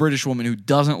show me a British woman who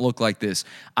doesn't look like this,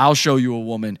 I'll show you a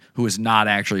woman who is not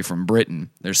actually from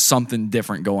Britain. There's something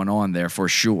different going on there for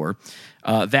sure.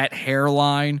 That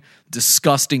hairline,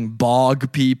 disgusting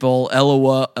bog people,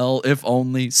 LOL, if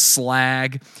only,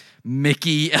 slag,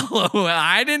 Mickey, LOL.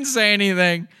 I didn't say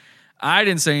anything.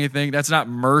 That's not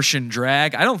Mershon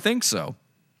drag. I don't think so.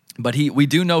 But we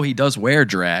do know he does wear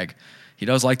drag. He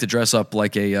does like to dress up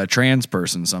like a trans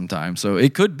person sometimes. So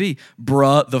it could be,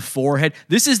 the forehead.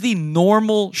 This is the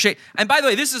normal shape. And by the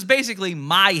way, this is basically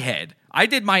my head. I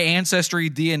did my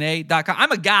AncestryDNA.com.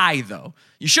 I'm a guy, though.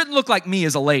 You shouldn't look like me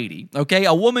as a lady, okay?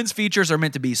 A woman's features are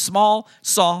meant to be small,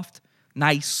 soft,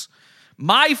 nice.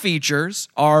 My features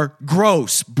are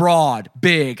gross, broad,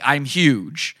 big. I'm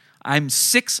huge. I'm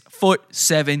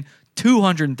 6'7",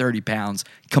 230 pounds,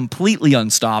 completely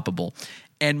unstoppable.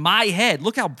 And my head,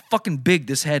 look how fucking big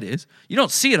this head is. You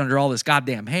don't see it under all this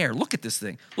goddamn hair. Look at this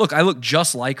thing. Look, I look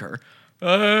just like her.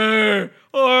 I'm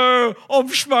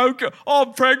smoking.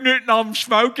 I'm pregnant and I'm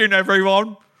smoking,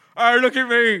 everyone. Look at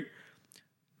me.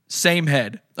 Same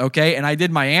head, okay? And I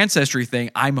did my ancestry thing.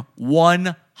 I'm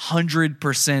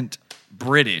 100%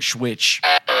 British, which,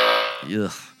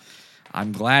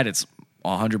 I'm glad it's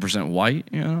 100% white,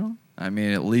 you know? I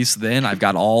mean, at least then I've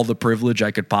got all the privilege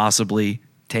I could possibly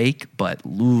take, but,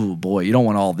 ooh, boy, you don't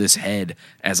want all this head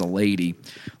as a lady.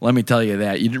 Let me tell you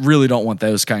that. You really don't want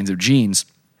those kinds of genes.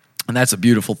 And that's a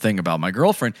beautiful thing about my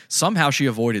girlfriend. Somehow she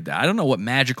avoided that. I don't know what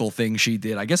magical thing she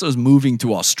did. I guess it was moving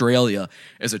to Australia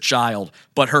as a child,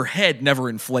 but her head never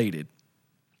inflated.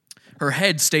 Her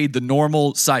head stayed the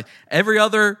normal size. Every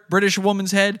other British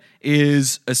woman's head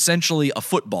is essentially a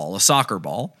football, a soccer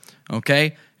ball,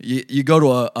 okay? You go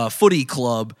to a footy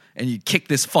club and you kick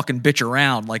this fucking bitch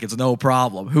around like it's no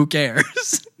problem. Who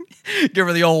cares? Give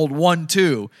her the old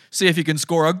 1-2. See if you can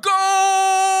score a goal.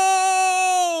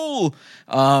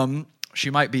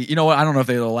 She might be, you know what? I don't know if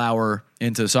they'll allow her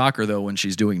into soccer though when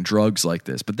she's doing drugs like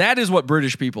this. But that is what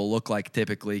British people look like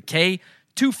typically. Kay,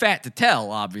 too fat to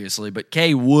tell, obviously, but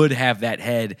Kay would have that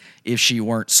head if she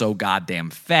weren't so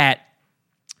goddamn fat.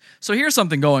 So here's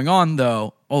something going on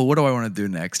though. Oh, what do I want to do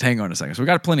next? Hang on a second. So we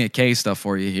got plenty of Kay stuff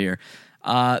for you here.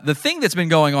 The thing that's been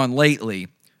going on lately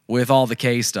with all the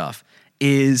Kay stuff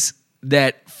is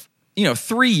that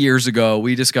 3 years ago,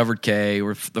 we discovered Kay.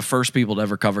 We're the first people to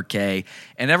ever cover Kay.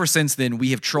 And ever since then,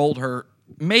 we have trolled her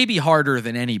maybe harder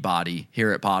than anybody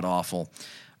here at Pod Awful.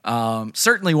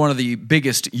 Certainly one of the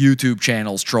biggest YouTube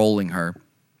channels trolling her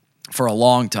for a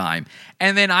long time.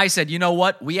 And then I said, you know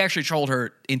what? We actually trolled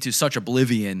her into such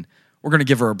oblivion. We're going to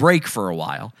give her a break for a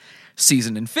while.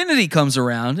 Season Infinity comes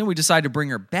around, and we decide to bring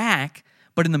her back.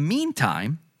 But in the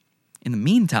meantime,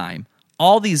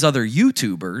 all these other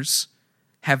YouTubers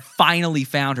have finally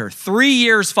found her. 3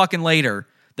 years fucking later,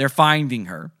 they're finding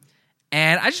her.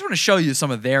 And I just want to show you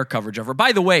some of their coverage of her.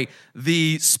 By the way,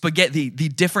 the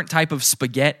different type of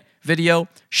spaghetti video,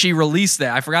 she released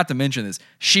that. I forgot to mention this.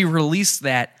 She released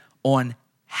that on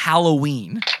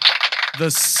Halloween. The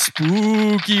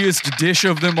spookiest dish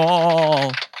of them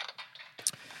all.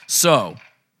 So,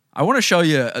 I want to show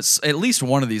you at least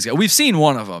one of these guys. We've seen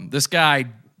one of them. This guy,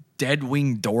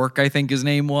 Deadwing Dork, I think his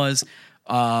name was.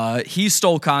 He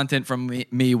stole content from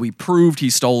me. We proved he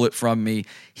stole it from me.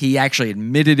 He actually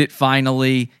admitted it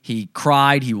finally. He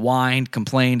cried, he whined,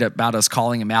 complained about us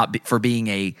calling him out for being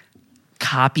a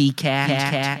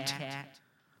copycat.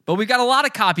 But we've got a lot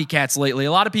of copycats lately.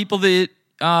 A lot of people that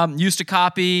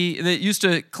used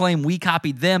to claim we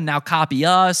copied them, now copy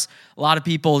us. A lot of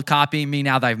people copying me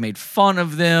now that I've made fun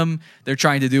of them. They're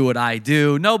trying to do what I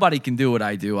do. Nobody can do what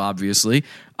I do, obviously.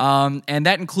 And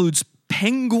that includes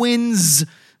Penguins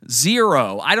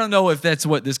Zero. I don't know if that's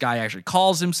what this guy actually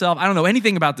calls himself. I don't know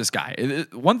anything about this guy.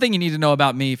 One thing you need to know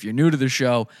about me if you're new to the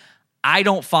show, I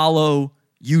don't follow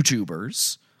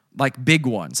YouTubers, like big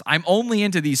ones. I'm only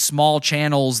into these small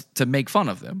channels to make fun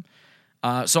of them.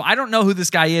 So I don't know who this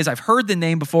guy is. I've heard the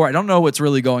name before. I don't know what's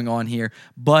really going on here.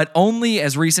 But only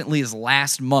as recently as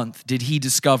last month did he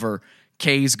discover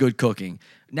Kay's Good Cooking.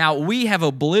 Now, we have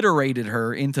obliterated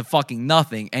her into fucking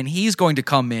nothing, and he's going to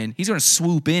come in, he's going to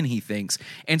swoop in, he thinks,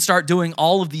 and start doing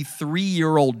all of the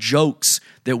 3-year-old jokes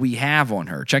that we have on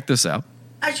her. Check this out.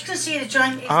 As you can see, the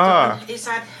joint is done. It's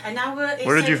had an hour.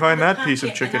 Where did you find that piece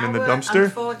of chicken in the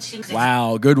dumpster?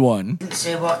 Wow, good one.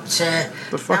 See what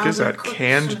the fuck is that?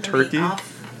 Canned turkey? I'm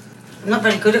not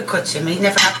very good at cutting. He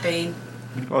never have been.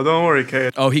 Oh, don't worry,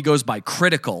 Kay. Oh, he goes by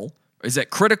Critical. Is that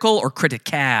Critical or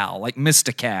Critical? Like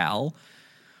Mr. Cal.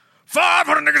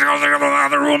 500 niggas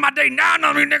gonna ruin my day. Now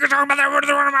none of you niggas talking about that word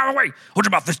running my way. Hold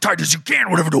your mouth as tight as you can.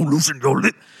 Whatever don't loosen your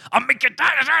lip. I'll make you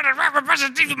tight as hard as rapper press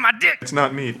teeth with my dick. It's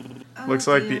not meat. Looks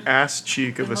like the ass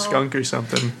cheek of a skunk or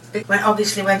something. It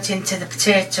obviously went into the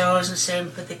potatoes and same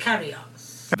with the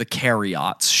carrots. The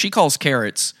carrots. She calls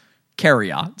carrots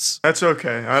carrots. That's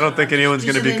okay. I don't think anyone's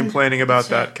going to be complaining about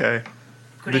that, Kay.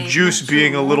 The juice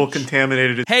being a little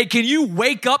contaminated. Hey, can you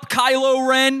wake up, Kylo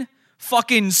Ren?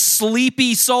 Fucking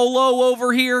sleepy Solo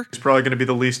over here. It's probably going to be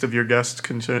the least of your guests'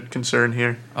 concern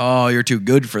here. Oh, you're too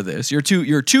good for this. You're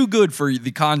too good for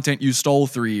the content you stole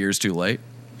 3 years too late.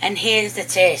 And here's the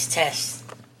taste test.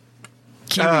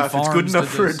 If it's good enough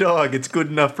for a dog, it's good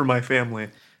enough for my family.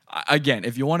 Again,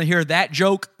 if you want to hear that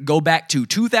joke, go back to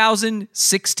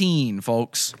 2016,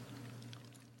 folks.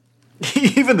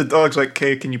 Even the dog's like,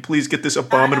 Kay, can you please get this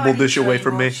abominable dish away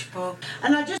from me?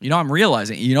 I'm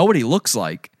realizing, you know what he looks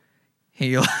like?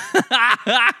 It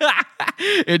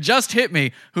just hit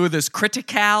me who this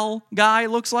Critical guy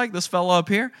looks like, this fellow up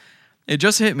here. It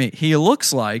just hit me. He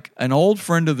looks like an old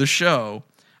friend of the show,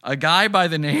 a guy by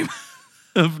the name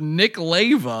of Nick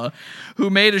Leva, who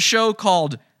made a song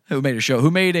called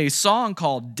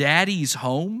Daddy's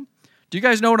Home. Do you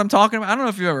guys know what I'm talking about? I don't know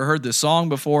if you've ever heard this song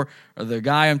before, or the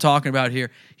guy I'm talking about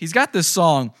here. He's got this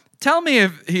song. Tell me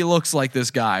if he looks like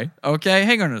this guy, okay?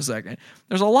 Hang on a second.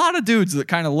 There's a lot of dudes that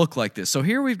kind of look like this. So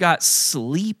here we've got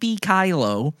Sleepy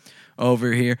Kylo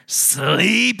over here.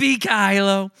 Sleepy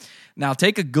Kylo. Now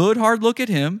take a good hard look at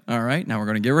him. All right, now we're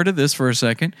going to get rid of this for a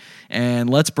second.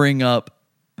 And let's bring up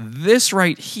this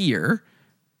right here.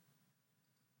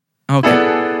 Okay.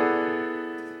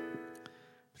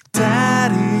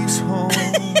 Daddy's home.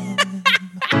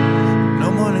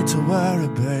 No money to worry,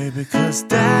 baby, cause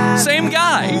Daddy's same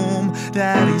guy. Home.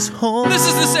 Daddy's home. This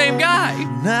is the same guy.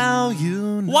 Now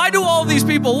you know. Why do all these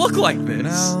people look like this?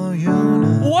 Now you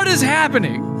know. What is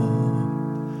happening?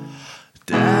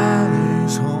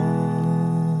 Daddy's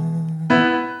home.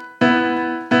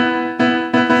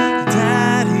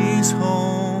 Daddy's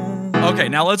home. Okay,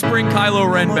 now let's bring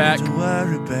Kylo Ren back.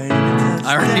 Worry, baby,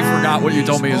 I already forgot what you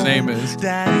told me his name is.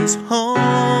 Daddy's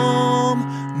home.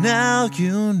 Now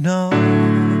you know.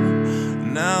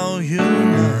 Now you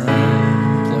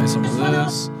know. Play some of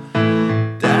this.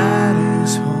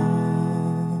 Daddy's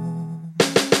home.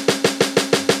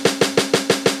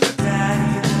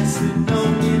 Daddy has to know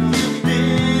if you're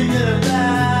big or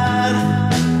bad.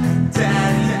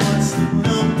 Daddy wants to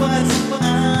know what's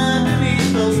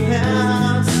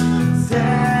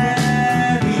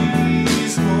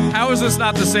this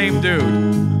not the same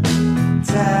dude?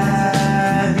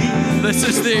 This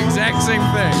is the exact same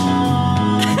thing.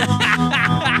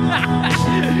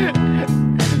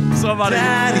 Somebody.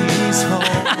 Daddy's home.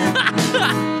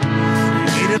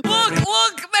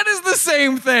 Look, that is the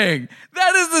same thing.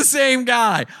 That is the same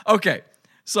guy. Okay.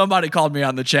 Somebody called me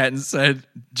on the chat and said,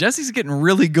 Jesse's getting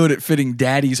really good at fitting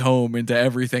Daddy's Home into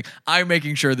everything. I'm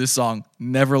making sure this song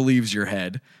never leaves your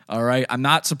head. All right. I'm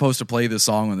not supposed to play this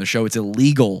song on the show. It's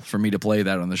illegal for me to play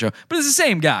that on the show. But it's the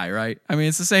same guy, right? I mean,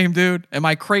 it's the same dude. Am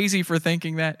I crazy for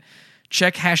thinking that?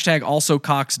 Check hashtag also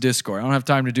Cox Discord. I don't have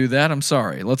time to do that. I'm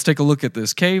sorry. Let's take a look at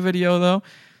this K video, though.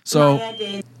 So.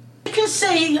 You can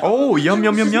see. Oh, yum,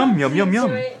 yum, yum, yum, yum, yum,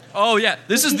 yum. Oh, yeah.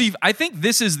 I think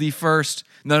this is the first.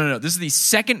 No. This is the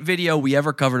second video we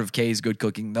ever covered of Kay's good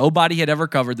cooking. Nobody had ever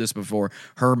covered this before.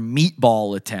 Her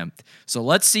meatball attempt. So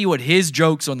let's see what his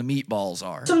jokes on the meatballs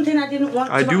are. Something I didn't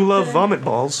want to I do love happen. vomit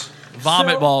balls.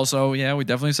 Vomit balls. So, yeah, we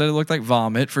definitely said it looked like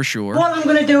vomit for sure. What I'm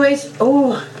going to do is...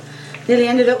 Oh, nearly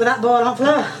ended up with that ball on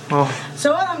floor. Oh.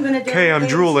 So what I'm going to do Okay, I'm is-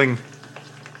 drooling.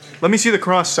 Let me see the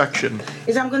cross section.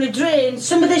 Is I'm going to drain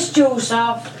some of this juice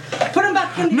off, put them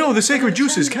back in... No, the sacred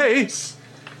juices, Kay.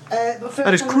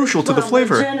 That is crucial to the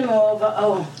flavor. Turn them over.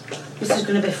 Oh, this is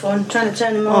going to be fun. Trying to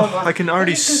turn them Oh, over. I can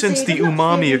already But you sense see, the they're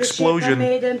not umami feeling the shape I explosion.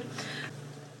 made 'em.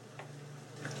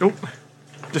 Nope.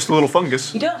 Just a little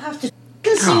fungus. You don't have to... You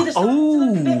can see the...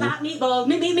 Oh. Meatball.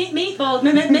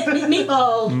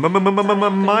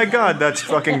 Meatball. My God, that's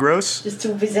fucking gross. Just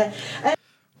too busy.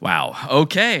 Wow.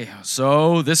 Okay.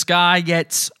 So this guy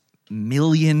gets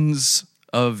millions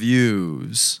of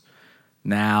views.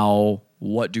 Now,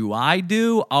 what do?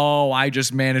 Oh, I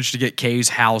just managed to get Kay's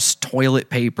house toilet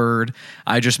papered.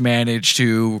 I just managed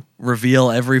to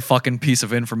reveal every fucking piece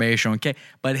of information on Kay.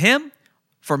 But him,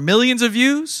 for millions of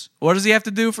views, what does he have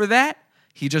to do for that?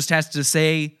 He just has to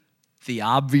say the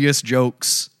obvious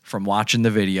jokes from watching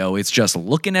the video. It's just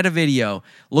looking at a video,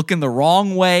 looking the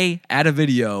wrong way at a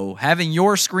video, having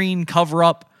your screen cover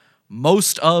up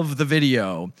most of the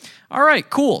video. All right,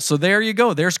 cool. So there you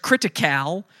go. There's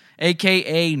Critical,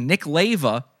 a.k.a. Nick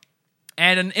Leva.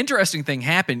 And an interesting thing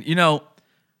happened. You know,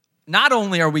 not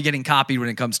only are we getting copied when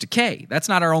it comes to Kay, that's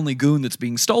not our only goon that's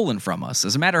being stolen from us.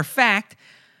 As a matter of fact,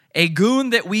 a goon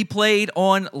that we played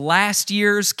on last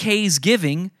year's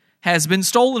Kaysgiving has been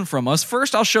stolen from us.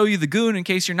 First, I'll show you the goon in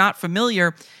case you're not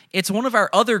familiar. It's one of our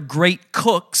other great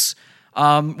cooks.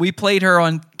 We played her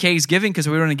on Kaysgiving because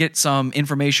we want to get some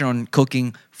information on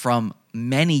cooking from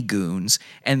many goons.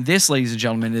 And this, ladies and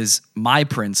gentlemen, is my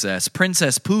princess,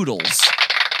 Princess Poodles.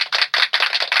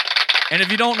 And if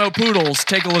you don't know Poodles,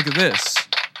 take a look at this.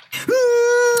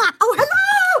 Oh, hello!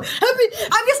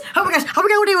 Oh my gosh, how are we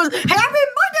going to do? Happy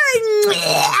Monday!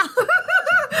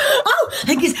 Oh,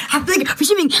 thank you. Happy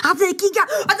Thanksgiving. Yeah. Oh,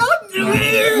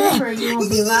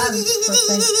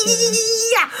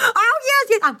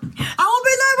 yes. I'll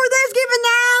be there for Thanksgiving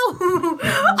now.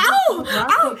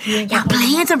 Yeah,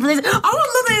 plans and plans. Oh,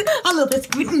 I love this.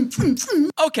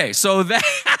 Okay, so that...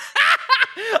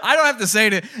 I don't have to say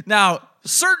it. Now,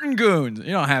 certain goons,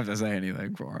 you don't have to say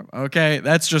anything for them, okay?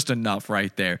 That's just enough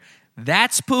right there.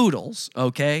 That's Poodles,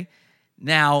 okay?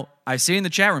 Now, I see in the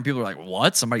chat room, people are like,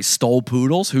 what? Somebody stole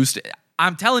Poodles?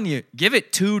 I'm telling you, give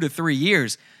it 2 to 3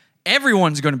 years.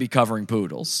 Everyone's going to be covering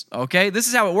Poodles, okay? This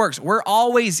is how it works. We're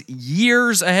always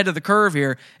years ahead of the curve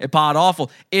here at Pod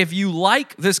Awful. If you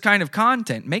like this kind of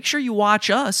content, make sure you watch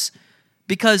us,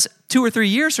 because 2 or 3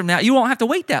 years from now, you won't have to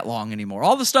wait that long anymore.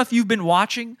 All the stuff you've been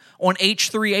watching on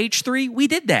H3H3, we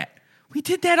did that. We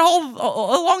did that all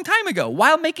a long time ago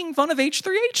while making fun of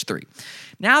H3H3.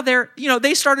 Now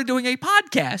they started doing a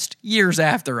podcast years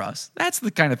after us. That's the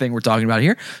kind of thing we're talking about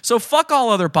here. So fuck all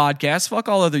other podcasts, fuck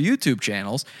all other YouTube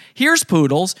channels. Here's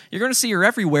Poodles. You're going to see her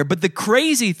everywhere. But the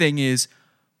crazy thing is,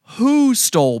 who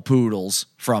stole Poodles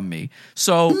from me?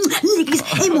 So,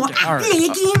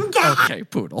 okay,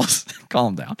 Poodles,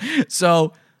 calm down.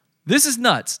 So this is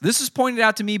nuts. This is pointed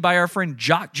out to me by our friend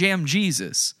Jock Jam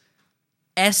Jesus.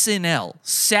 SNL,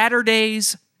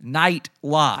 Saturday's Night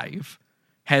Live,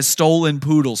 has stolen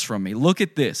Poodles from me. Look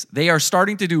at this. They are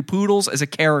starting to do Poodles as a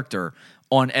character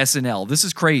on SNL. This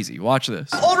is crazy. Watch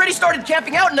this. Already started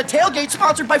camping out in a tailgate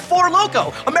sponsored by Four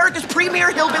Loko, America's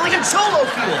premier hillbilly and solo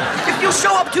fuel. If you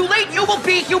show up too late, you will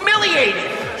be humiliated.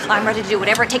 I'm ready to do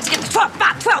whatever it takes to get the 12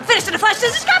 by 12 finished in the flesh.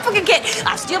 This is scrapbooking kit.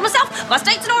 I've steeled myself, my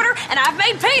state's in order, and I've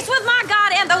made peace with my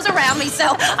God and those around me.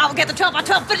 So I will get the 12 by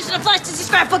 12 finished in the flesh. This is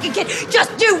scrapbooking kit.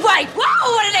 Just do wait.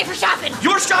 Whoa, what a day for shopping.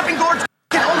 Your shopping gorge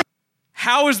can only...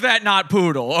 How is that not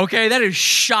Poodle? Okay, that is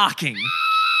shocking.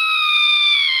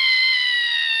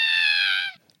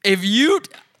 If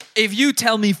you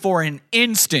tell me for an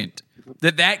instant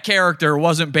that character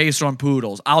wasn't based on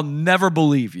poodles. I'll never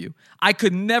believe you. I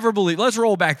could never believe. Let's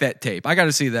roll back that tape. I got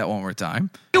to see that one more time.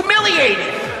 Humiliated!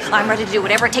 I'm ready to do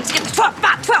whatever it takes to get the 12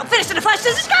 by 12 finished in the flesh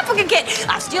scissors scrapbooking kit.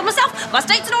 I've steeled myself, my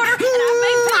state's in order, and I've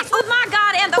made peace with my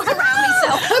God and those around me. So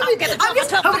I'll get the 12 by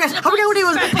 12 finished in the flesh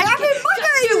scissors.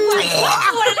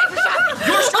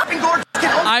 Your shopping gorge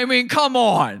can only... I mean, come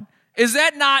on. Is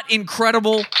that not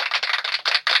incredible?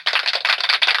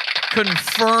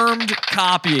 Confirmed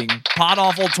copying. Pot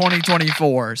Awful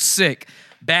 2024. Sick.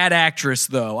 Bad actress,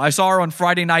 though. I saw her on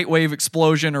Friday Night Wave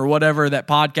Explosion or whatever that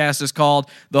podcast is called.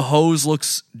 The hose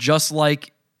looks just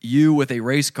like you with a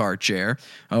race car chair.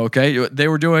 Okay. They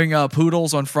were doing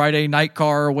poodles on Friday Night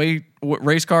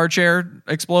Race Car Chair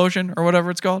Explosion or whatever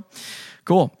it's called.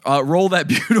 Cool. Roll that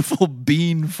beautiful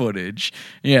bean footage.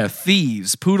 Yeah,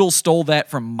 thieves. Poodles stole that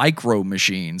from Micro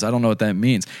Machines. I don't know what that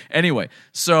means. Anyway,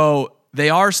 so they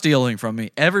are stealing from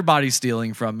me. Everybody's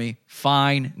stealing from me.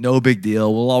 Fine, no big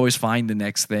deal. We'll always find the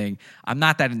next thing. I'm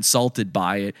not that insulted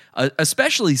by it,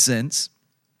 especially since,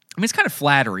 I mean, it's kind of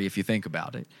flattery if you think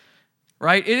about it,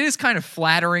 right? It is kind of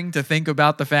flattering to think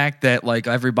about the fact that, like,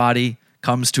 everybody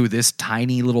comes to this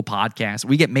tiny little podcast.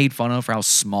 We get made fun of for how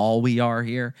small we are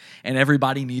here, and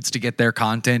everybody needs to get their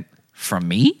content from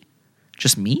me.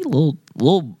 Just me, little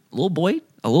boy,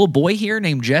 a little boy here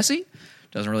named Jesse.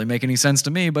 Doesn't really make any sense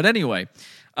to me, but anyway,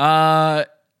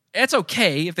 it's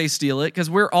okay if they steal it because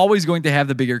we're always going to have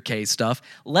the bigger K stuff.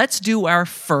 Let's do our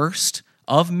first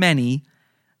of many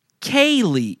K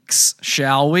leaks,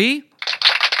 shall we?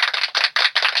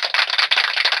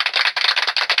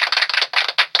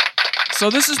 So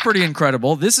this is pretty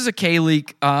incredible. This is a K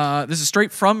leak. This is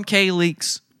straight from K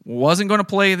leaks. Wasn't going to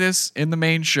play this in the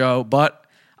main show, but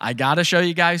I got to show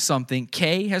you guys something.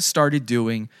 K has started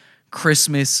doing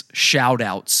Christmas shout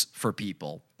outs for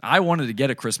people. I wanted to get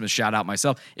a Christmas shout out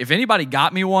myself. If anybody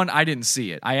got me one, I didn't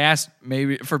see it. I asked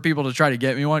maybe for people to try to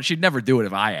get me one. She'd never do it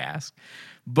if I asked.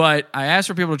 But I asked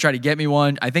for people to try to get me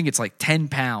one. I think it's like 10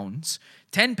 pounds.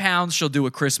 10 pounds, she'll do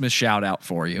a Christmas shout out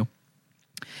for you.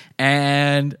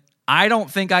 And I don't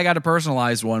think I got a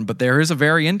personalized one, but there is a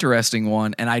very interesting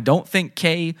one. And I don't think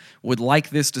Kay would like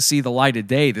this to see the light of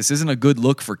day. This isn't a good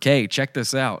look for Kay. Check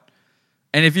this out.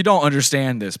 And if you don't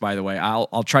understand this, by the way,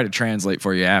 I'll try to translate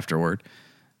for you afterward.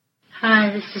 Hi,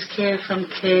 this is Kay from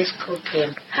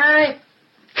Kaysgiving. Hi,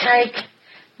 Cake.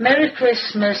 Merry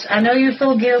Christmas. I know you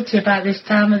feel guilty about this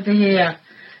time of the year,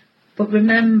 but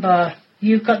remember,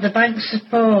 you've got the bank's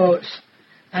support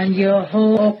and your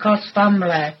whole cost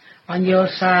family on your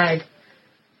side.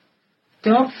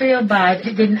 Don't feel bad.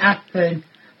 It didn't happen.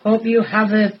 Hope you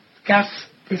have a gas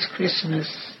this Christmas.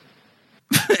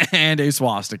 And a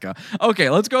swastika. Okay,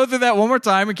 let's go through that one more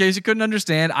time in case you couldn't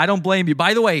understand. I don't blame you.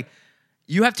 By the way,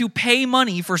 you have to pay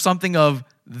money for something of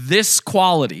this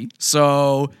quality.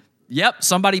 So, yep,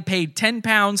 somebody paid 10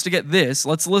 pounds to get this.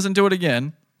 Let's listen to it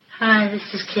again. Hi,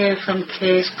 this is Kay from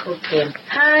Kaysgiving.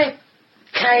 Hi,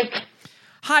 Cake.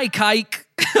 Hi, Kike.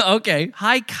 Okay.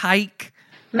 Hi, Kike.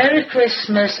 Merry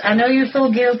Christmas. I know you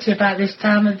feel guilty about this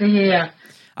time of the year.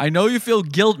 I know you feel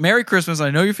Merry Christmas. I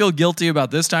know you feel guilty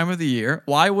about this time of the year.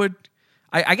 Why would...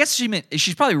 I guess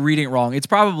she's probably reading it wrong. It's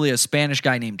probably a Spanish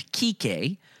guy named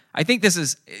Kike. I think this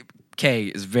is... K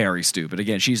is very stupid.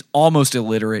 Again, she's almost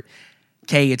illiterate.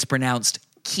 K, it's pronounced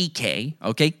Kike.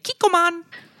 Okay? Kikoman.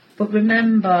 But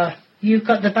remember, you've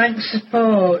got the bank's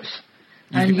support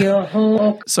and your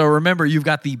whole... So remember, you've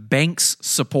got the bank's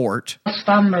support...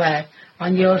 family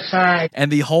on your side.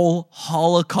 And the whole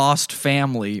Holocaust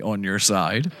family on your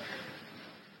side.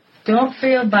 Don't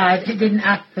feel bad. It didn't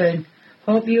happen.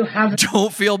 Hope you have...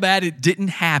 Don't feel bad. It didn't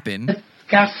happen.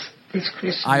 Gas this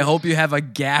Christmas. I hope you have a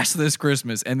gas this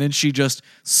Christmas. And then she just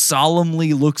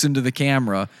solemnly looks into the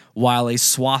camera while a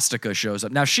swastika shows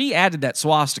up. Now, she added that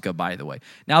swastika, by the way.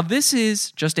 Now, this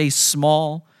is just a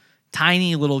small,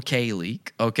 tiny little K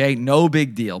leak, okay? No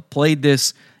big deal. Played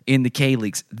this in the K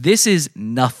leaks. This is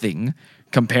nothing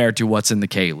compared to what's in the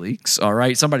K leaks, all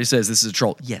right? Somebody says this is a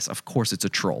troll. Yes, of course it's a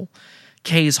troll.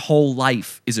 Kay's whole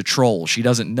life is a troll. She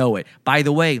doesn't know it. By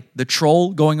the way, the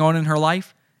troll going on in her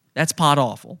life, that's pot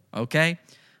awful, okay?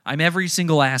 I'm every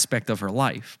single aspect of her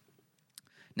life.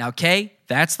 Now, Kay,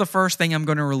 that's the first thing I'm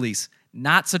going to release.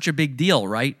 Not such a big deal,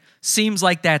 right? Seems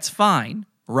like that's fine,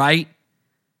 right?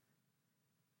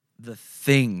 The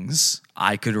things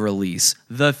I could release.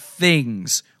 The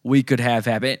things we could have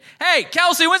happen. Hey,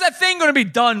 Kelsey, when's that thing going to be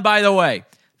done, by the way?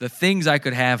 The things I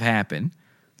could have happen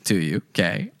to you,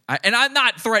 okay? And I'm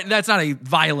not threatening. That's not a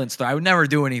violence threat. I would never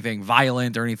do anything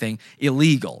violent or anything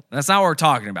illegal. That's not what we're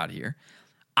talking about here.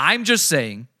 I'm just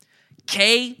saying,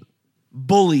 Kay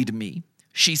bullied me.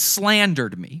 She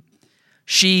slandered me.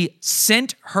 She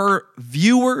sent her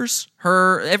viewers,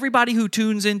 everybody who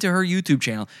tunes into her YouTube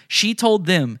channel, she told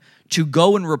them to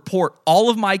go and report all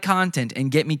of my content and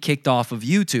get me kicked off of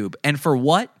YouTube. And for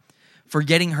what? For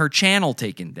getting her channel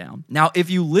taken down. Now, if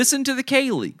you listen to the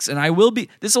K-Leaks, and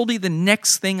this will be the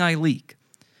next thing I leak.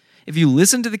 If you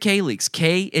listen to the K-Leaks,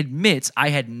 Kay admits I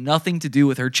had nothing to do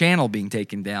with her channel being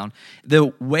taken down.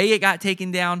 The way it got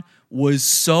taken down was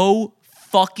so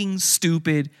fucking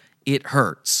stupid, it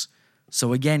hurts.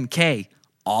 So again, Kay,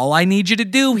 all I need you to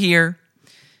do here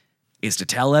is to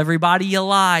tell everybody you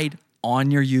lied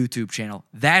on your YouTube channel.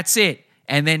 That's it.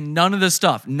 And then none of the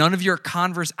stuff, none of your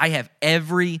I have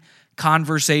every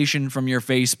conversation from your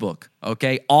Facebook,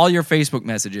 okay? All your Facebook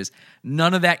messages.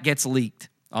 None of that gets leaked,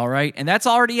 all right? And that's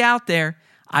already out there.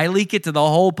 I leak it to the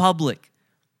whole public.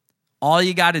 All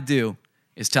you got to do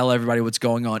is tell everybody what's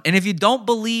going on. And if you don't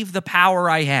believe the power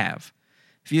I have,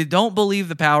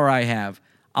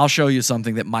 I'll show you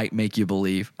something that might make you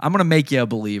believe. I'm going to make you a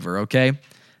believer, okay?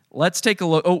 Let's take a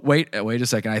look. Oh, wait a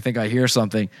second. I think I hear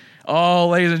something. Oh,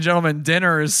 ladies and gentlemen,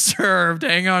 dinner is served.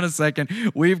 Hang on a second.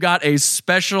 We've got a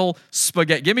special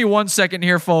spaghetti. Give me 1 second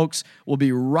here, folks. We'll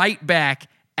be right back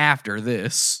after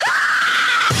this.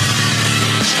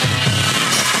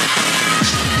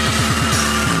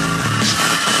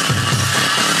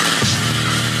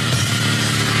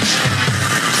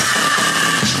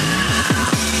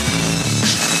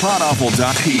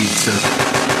 Podawful.pizza.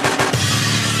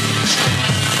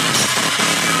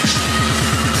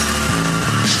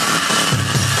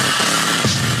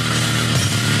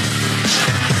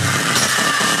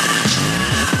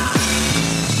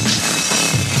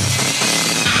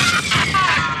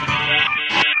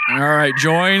 All right,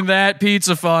 join that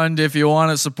pizza fund if you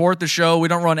want to support the show. We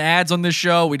don't run ads on this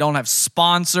show. We don't have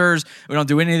sponsors. We don't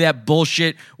do any of that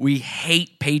bullshit. We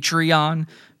hate Patreon,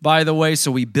 by the way,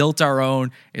 so we built our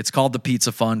own. It's called the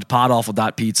Pizza Fund,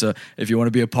 podawful.pizza. If you want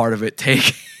to be a part of it,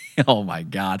 take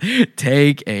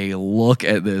a look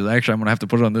at this. Actually, I'm going to have to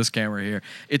put it on this camera here.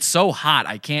 It's so hot,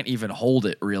 I can't even hold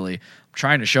it, really. I'm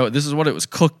trying to show it. This is what it was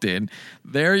cooked in.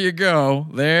 There you go.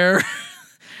 There's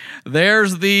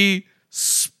the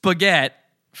spaghetti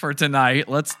for tonight.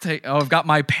 I've got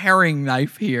my paring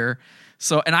knife here.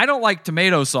 So, and I don't like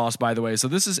tomato sauce, by the way, so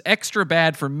this is extra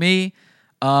bad for me.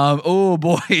 Oh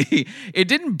boy, it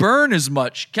didn't burn as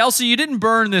much. Kelsey, you didn't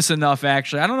burn this enough,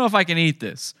 actually. I don't know if I can eat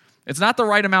this. It's not the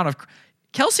right amount of...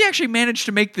 Kelsey actually managed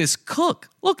to make this cook.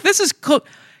 Look, this is cooked.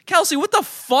 Kelsey, what the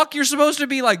fuck? You're supposed to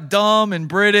be like dumb and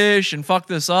British and fuck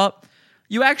this up.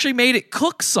 You actually made it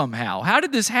cook somehow. How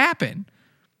did this happen?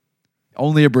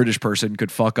 Only a British person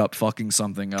could fuck up fucking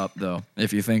something up, though,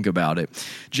 if you think about it.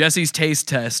 Jesse's taste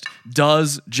test.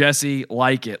 Does Jesse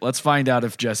like it? Let's find out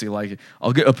if Jesse likes it.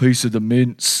 I'll get a piece of the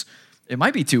mince. It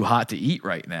might be too hot to eat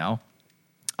right now.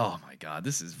 Oh, my God.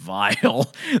 This is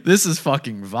vile. This is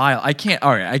fucking vile. I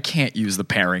can't use the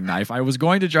paring knife. I was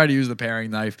going to try to use the paring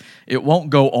knife. It won't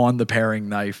go on the paring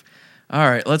knife. All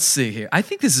right, let's see here. I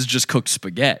think this is just cooked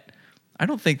spaghetti. I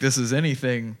don't think this is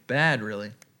anything bad,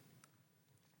 really.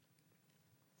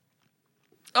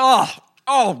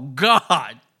 Oh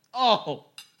God. Oh.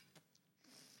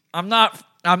 I'm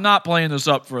not playing this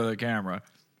up for the camera.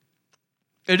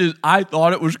 I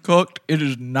thought it was cooked. It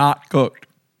is not cooked.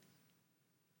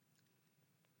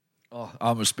 Oh,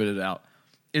 I'm gonna spit it out.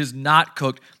 It is not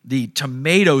cooked. The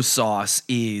tomato sauce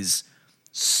is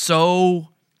so...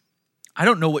 I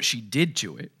don't know what she did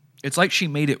to it. It's like she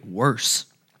made it worse.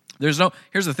 Here's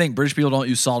the thing, British people don't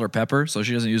use salt or pepper, so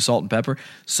she doesn't use salt and pepper.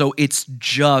 So it's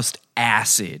just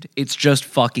acid. It's just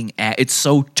fucking it's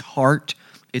so tart.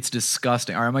 It's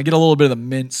disgusting. All right, I'm going to get a little bit of the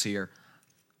mince here.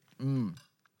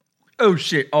 Oh,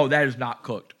 shit. Oh, that is not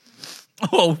cooked.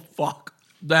 Oh, fuck.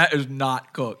 That is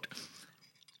not cooked.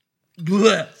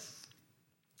 Blech.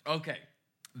 Okay.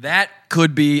 That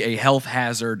could be a health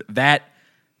hazard. That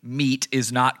meat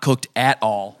is not cooked at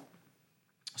all.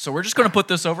 So we're just going to put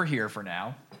this over here for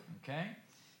now. Okay,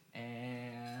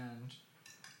 and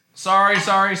sorry.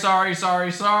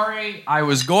 I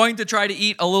was going to try to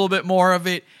eat a little bit more of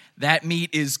it. That meat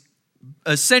is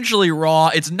essentially raw.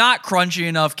 It's not crunchy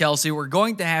enough, Kelsey. We're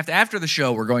going to have to, after the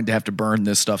show, we're going to have to burn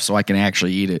this stuff so I can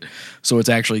actually eat it. So it's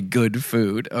actually good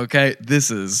food, okay? This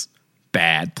is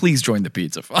bad. Please join the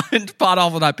Pizza Fund.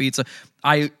 Podawful.pizza.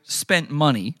 I spent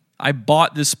money. I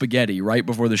bought this spaghetti right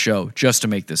before the show just to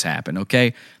make this happen,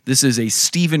 okay? This is a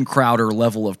Steven Crowder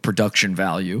level of production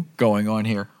value going on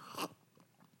here.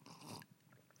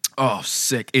 Oh,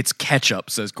 sick. It's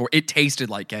ketchup, says Corey. It tasted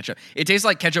like ketchup. It tastes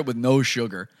like ketchup with no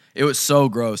sugar. It was so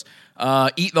gross.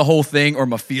 Eat the whole thing or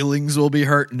my feelings will be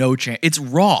hurt. No chance. It's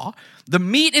raw. The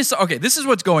meat is... Okay, this is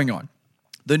what's going on.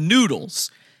 The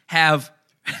noodles have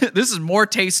This is more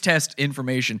taste test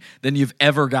information than you've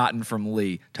ever gotten from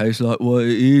Lee. Tastes like what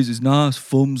it is. It's nice.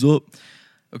 Thumbs up.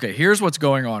 Okay, here's what's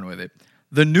going on with it.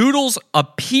 The noodles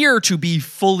appear to be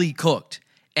fully cooked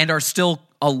and are still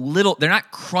a little, they're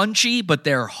not crunchy, but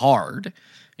they're hard.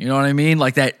 You know what I mean?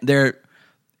 Like that, they're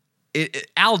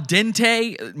al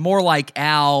dente, more like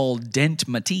al dent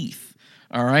ma teeth.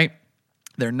 All right?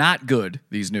 They're not good,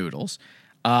 these noodles.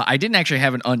 I didn't actually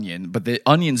have an onion, but the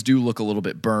onions do look a little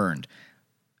bit burned.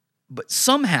 But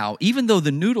somehow, even though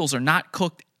the noodles are not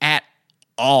cooked at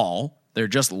all, they're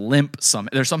just limp.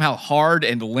 They're somehow hard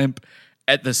and limp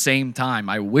at the same time.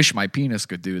 I wish my penis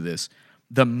could do this.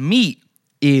 The meat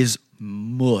is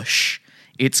mush.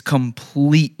 It's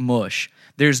complete mush.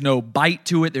 There's no bite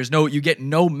to it. You get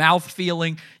no mouth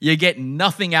feeling. You get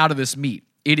nothing out of this meat.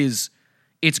 It's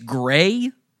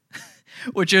gray,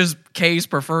 which is Kay's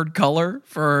preferred color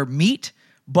for meat,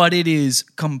 but it is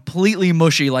completely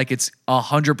mushy, like it's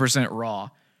 100% raw.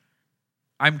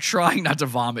 I'm trying not to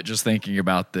vomit just thinking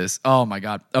about this. Oh my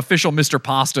God. Official Mr.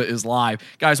 Pasta is live.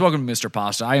 Guys, welcome to Mr.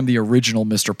 Pasta. I am the original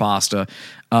Mr. Pasta.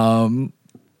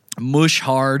 Mush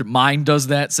hard. Mine does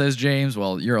that, says James.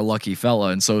 Well, you're a lucky fella,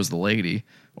 and so is the lady.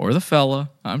 Or the fella.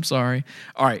 I'm sorry.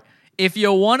 All right. If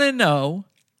you want to know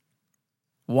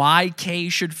why Kay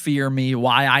should fear me,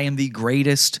 why I am the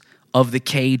greatest of the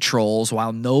Kay trolls,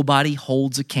 while nobody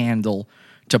holds a candle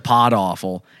to Pod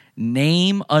Awful,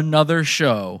 name another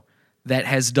show that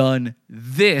has done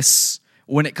this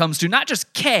when it comes to not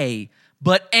just Kay,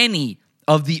 but any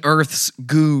of the Earth's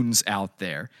goons out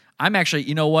there. I'm actually,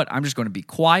 you know what? I'm just going to be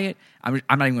quiet. I'm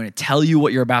not even going to tell you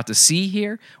what you're about to see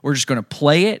here. We're just going to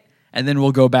play it, and then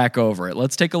we'll go back over it.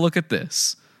 Let's take a look at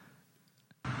this.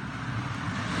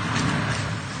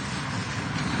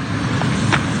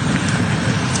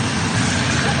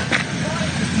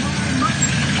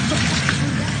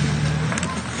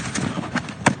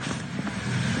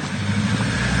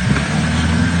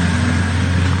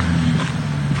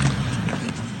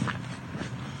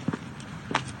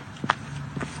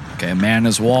 Okay, a man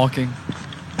is walking.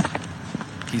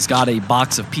 He's got a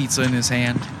box of pizza in his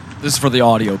hand. This is for the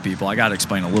audio people. I got to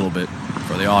explain a little bit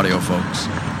for the audio folks.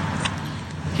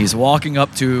 He's walking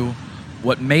up to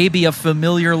what may be a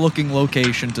familiar-looking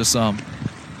location to some.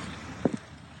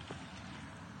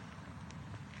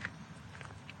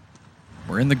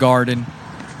 We're in the garden.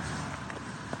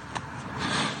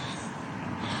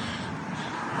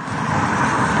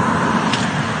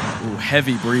 Ooh,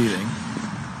 heavy breathing.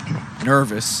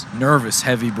 Nervous,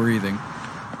 heavy breathing.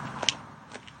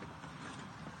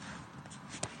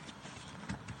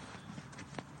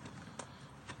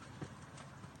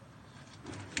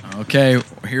 Okay,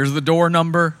 here's the door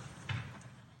number.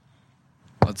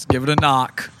 Let's give it a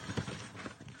knock.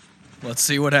 Let's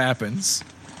see what happens.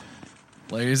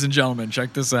 Ladies and gentlemen,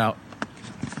 check this out.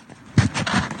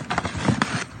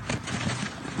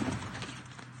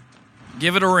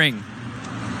 Give it a ring.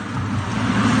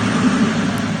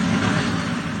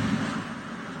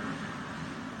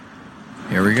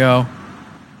 Here we go.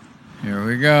 Here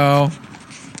we go.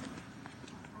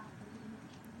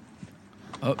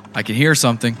 Oh, I can hear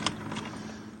something.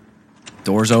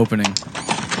 Door's opening.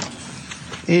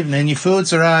 Evening, your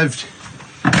food's arrived.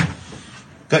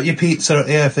 Got your pizza up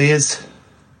here for yous?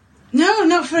 No,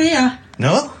 not for here.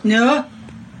 No? No.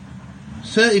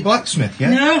 30 Blacksmith,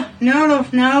 yeah? No,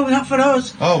 not for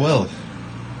us. Oh, well.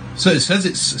 So it says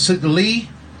it's Lee?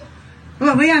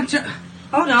 Well, we haven't...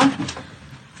 Hold on.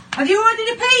 Have you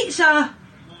ordered a pizza?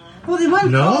 Well, they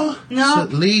won't. No? No.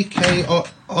 It's Lee K.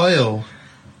 Oil.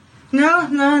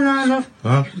 No.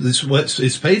 Well,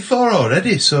 it's paid for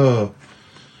already, so...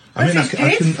 I mean,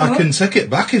 I can take it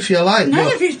back if you like. No,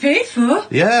 but if it's paid for.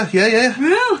 Yeah.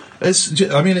 No.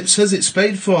 It says it's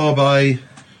paid for by...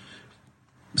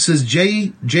 It says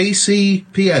J.C.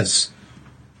 Piez.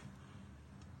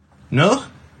 No?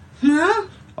 No.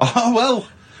 Oh, well,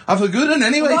 have a good one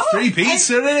anyway. Oh, Free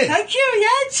pizza, innit? Thank you,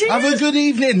 yeah, cheers. Have a good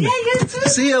evening. Yeah, you too.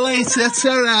 See you later,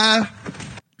 ta-ra.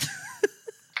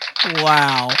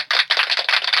 Wow.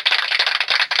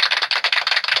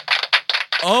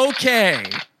 Okay,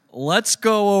 let's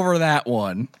go over that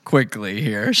one quickly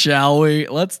here, shall we?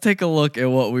 Let's take a look at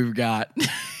what we've got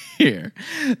here.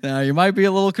 Now, you might be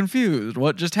a little confused.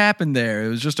 What just happened there? It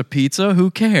was just a pizza?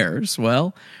 Who cares?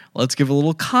 Well, let's give a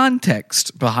little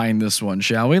context behind this one,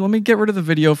 shall we? Let me get rid of the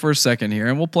video for a second here,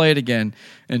 and we'll play it again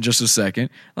in just a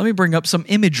second. Let me bring up some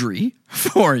imagery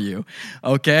for you,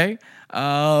 okay?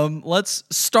 Let's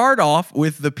start off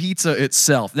with the pizza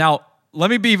itself. Now,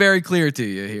 let me be very clear to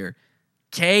you here.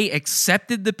 Kay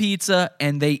accepted the pizza,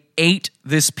 and they ate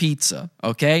this pizza,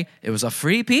 okay? It was a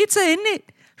free pizza, isn't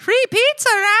it? Free pizza,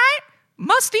 right?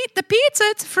 Must eat the pizza,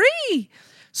 it's free.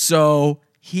 So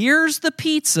here's the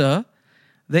pizza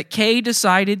that Kay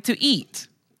decided to eat.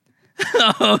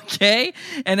 Okay?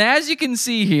 And as you can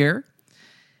see here,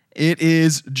 it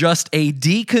is just a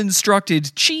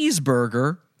deconstructed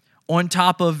cheeseburger on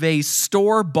top of a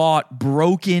store-bought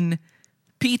broken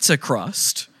pizza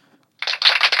crust.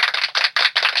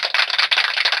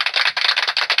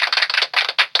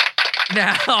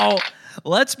 Now,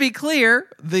 let's be clear,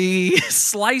 the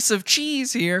slice of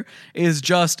cheese here is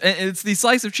it's the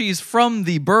slice of cheese from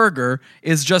the burger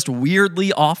is just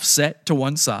weirdly offset to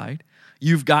one side.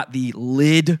 You've got the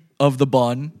lid of the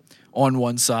bun on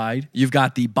one side. You've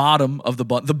got the bottom of the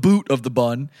bun, the boot of the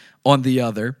bun on the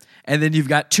other. And then you've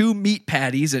got two meat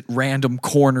patties at random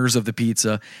corners of the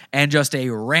pizza and just a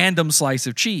random slice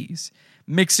of cheese.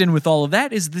 Mixed in with all of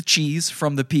that is the cheese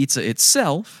from the pizza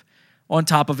itself, on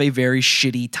top of a very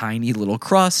shitty, tiny little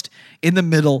crust in the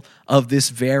middle of this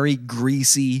very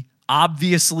greasy,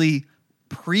 obviously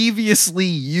previously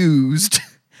used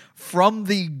from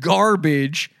the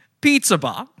garbage pizza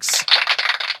box.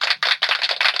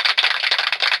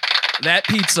 That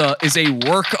pizza is a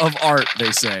work of art,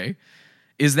 they say.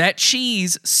 Is that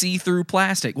cheese see-through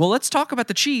plastic? Well, let's talk about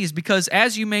the cheese because,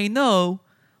 as you may know,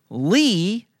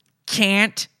 Lee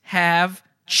can't have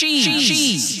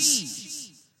cheese.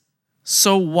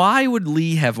 So why would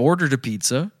Lee have ordered a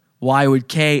pizza? Why would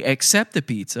Kay accept the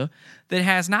pizza that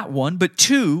has not one, but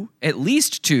two, at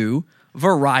least two,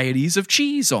 varieties of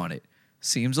cheese on it?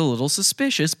 Seems a little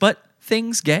suspicious, but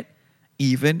things get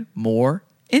even more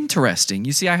interesting.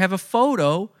 You see, I have a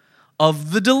photo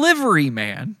of the delivery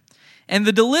man, and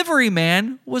the delivery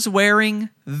man was wearing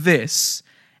this.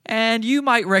 And you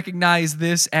might recognize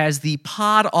this as the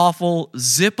Pod Awful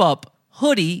zip-up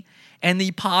hoodie and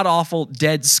the Pod Awful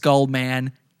Dead Skull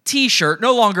Man t-shirt,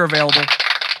 no longer available.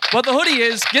 But the hoodie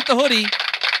is. Get the hoodie.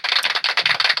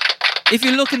 If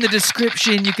you look in the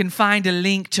description, you can find a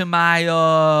link to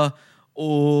my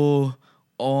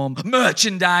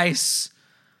merchandise.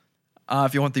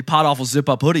 If you want the Pod Awful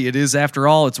zip-up hoodie, it is, after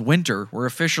all, it's winter. We're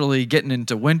officially getting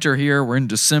into winter here. We're in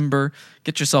December.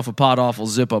 Get yourself a Pod Awful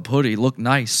zip-up hoodie. Look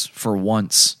nice for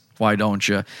once. Why don't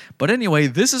you? But anyway,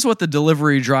 this is what the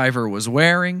delivery driver was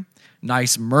wearing.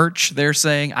 Nice merch, they're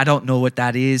saying. I don't know what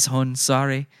that is, hon,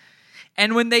 sorry.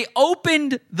 And when they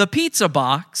opened the pizza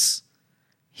box,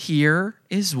 here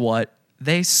is what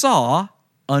they saw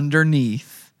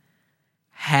underneath.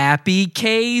 Happy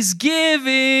Kaysgiving!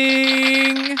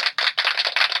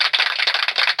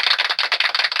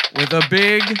 With a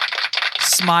big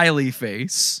smiley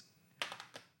face.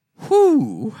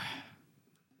 Whew.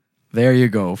 There you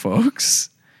go,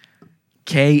 folks.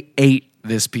 Kay ate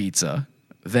this pizza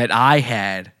that I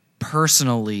had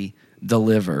personally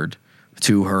delivered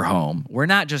to her home. We're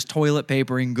not just toilet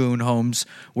papering goon homes.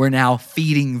 We're now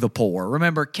feeding the poor.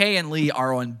 Remember, Kay and Lee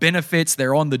are on benefits.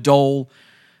 They're on the dole.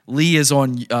 Lee is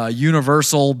on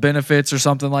universal benefits or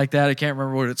something like that. I can't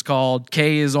remember what it's called.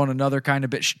 Kay is on another kind of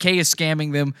bit. Kay is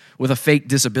scamming them with a fake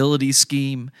disability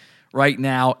scheme right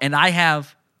now. And I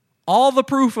have all the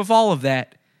proof of all of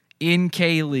that in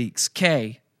Kay Leaks.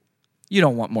 Kay, you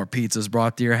don't want more pizzas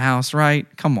brought to your house, right?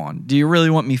 Come on. Do you really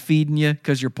want me feeding you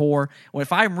because you're poor? Well,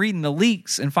 if I'm reading the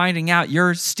leaks and finding out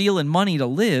you're stealing money to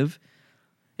live,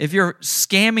 if you're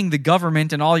scamming the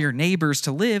government and all your neighbors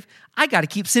to live, I got to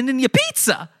keep sending you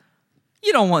pizza.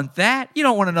 You don't want that. You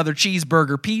don't want another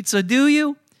cheeseburger pizza, do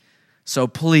you? So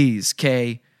please,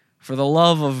 Kay, for the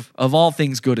love of all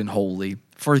things good and holy,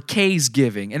 for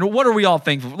Kaysgiving, and what are we all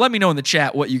thankful for? Let me know in the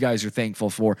chat what you guys are thankful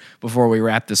for before we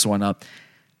wrap this one up.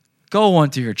 Go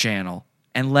onto your channel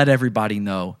and let everybody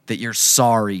know that you're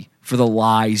sorry for the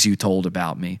lies you told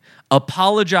about me.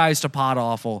 Apologize to Pod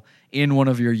Awful in one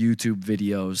of your YouTube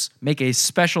videos. Make a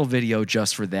special video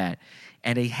just for that.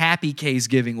 And a happy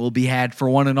Kaysgiving will be had for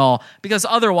one and all, because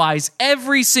otherwise,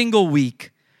 every single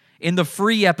week in the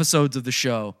free episodes of the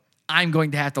show, I'm going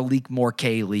to have to leak more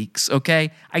Kay leaks, okay?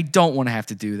 I don't want to have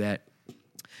to do that.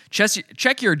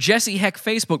 Check your Jesse Heck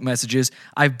Facebook messages.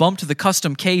 I've bumped the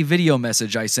custom K video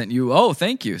message I sent you. Oh,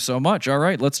 thank you so much. All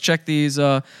right, let's check these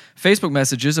Facebook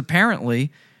messages.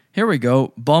 Apparently, here we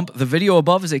go. Bump, the video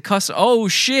above is a custom. Oh,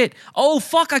 shit. Oh,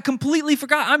 fuck, I completely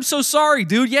forgot. I'm so sorry,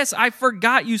 dude. Yes, I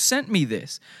forgot you sent me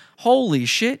this. Holy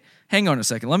shit. Hang on a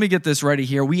second. Let me get this ready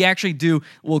here.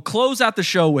 We'll close out the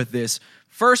show with this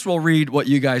First, we'll read what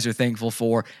you guys are thankful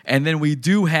for, and then we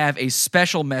do have a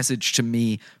special message to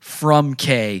me from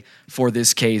Kay for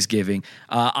this Kaysgiving.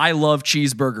 I love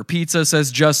cheeseburger pizza,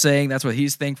 says Just Saying. That's what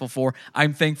he's thankful for.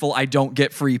 I'm thankful I don't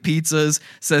get free pizzas,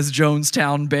 says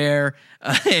Jonestown Bear.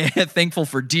 Thankful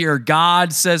for Dear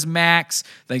God, says Max.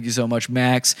 Thank you so much,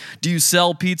 Max. Do you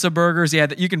sell pizza burgers? Yeah,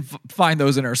 you can find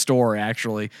those in our store,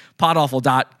 actually.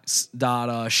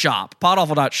 Podawful.shop.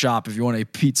 Podawful.shop if you want a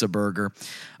pizza burger.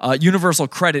 Universal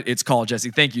Credit, it's called,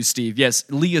 Jesse. Thank you, Steve. Yes,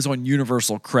 Lee is on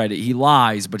Universal Credit. He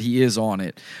lies, but he is on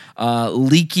it.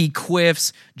 Leaky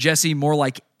Quiffs, Jesse, more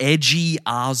like Edgy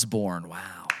Osborne. Wow.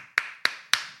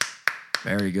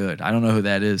 Very good. I don't know who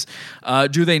that is.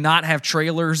 Do they not have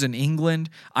trailers in England?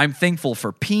 I'm thankful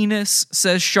for penis,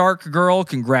 says Shark Girl.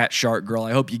 Congrats, Shark Girl.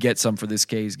 I hope you get some for this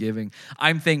Kaysgiving.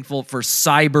 I'm thankful for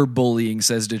cyberbullying,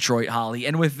 says Detroit Holly.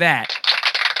 And with that,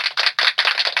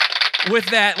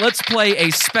 let's play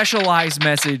a specialized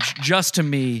message just to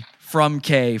me from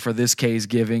Kay for this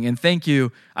Kaysgiving. And thank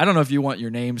you. I don't know if you want your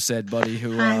name said, buddy,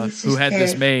 who had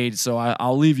this made, so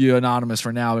I'll leave you anonymous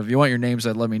for now. If you want your name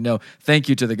said, let me know. Thank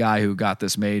you to the guy who got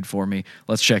this made for me.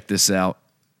 Let's check this out.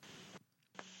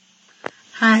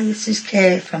 Hi, this is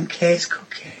Kay from Kay's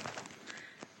Cooking.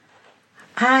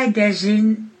 Hi,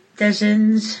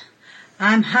 Desins.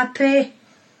 I'm happy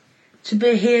to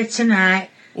be here tonight.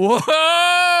 Whoa!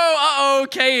 Uh-oh,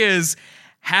 Kay is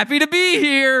happy to be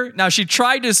here. Now, she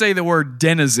tried to say the word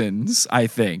denizens, I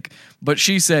think, but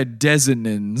she said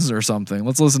desinins or something.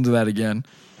 Let's listen to that again.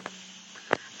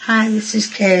 Hi, this is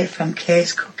Kay from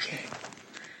Kay's Cooking.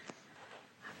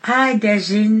 Hi,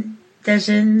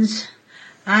 Desins.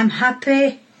 I'm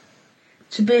happy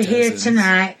to be here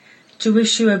tonight to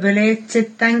wish you a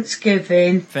belated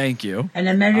Thanksgiving. Thank you. And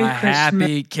a Merry Christmas.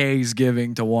 Happy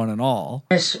Kaysgiving to one and all.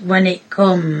 When it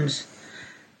comes.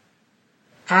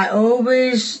 I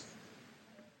always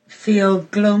feel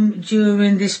glum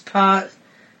during this part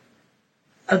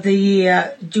of the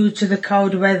year due to the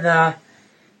cold weather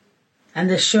and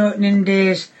the shortening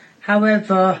days.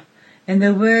 However, in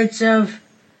the words of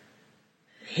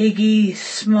Higgy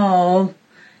Small,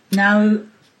 now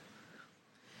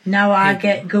I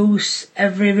get goose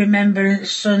every Remembrance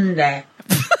Sunday.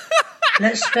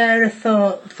 Let's spare a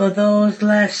thought for those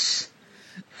less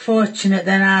fortunate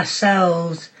than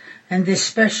ourselves and this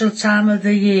special time of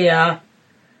the year,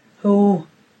 who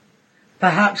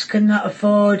perhaps cannot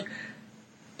afford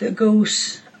the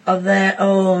goose of their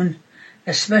own.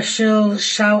 A special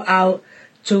shout out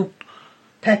to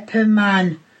Pepper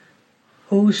Man,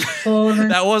 who's fallen.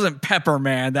 That wasn't Pepper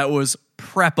Man, that was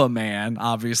Preppa Man,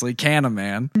 obviously, Canna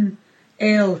Man.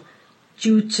 Ill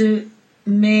due to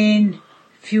main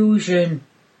fusion,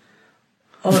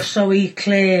 or so he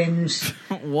claims.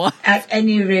 What? At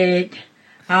any rate,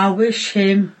 I wish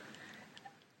him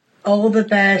all the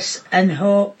best and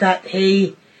hope that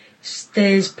he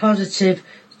stays positive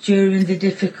during the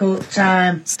difficult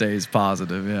time. Stays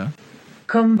positive, yeah.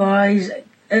 Come, boys.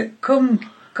 Come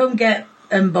get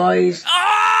 'em, boys.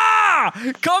 Ah!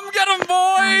 Come get 'em,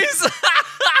 boys!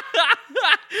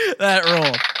 That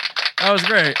ruled. That was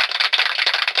great.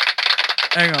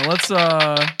 Hang on, let's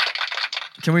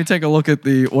can we take a look at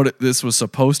this was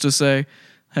supposed to say?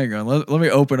 Hang on, let me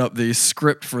open up the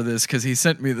script for this, because he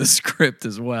sent me the script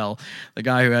as well. The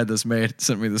guy who had this made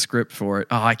sent me the script for it.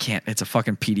 Oh, I can't. It's a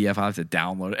fucking PDF. I have to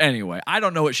download it. Anyway, I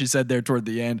don't know what she said there toward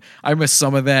the end. I missed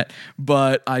some of that,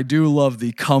 but I do love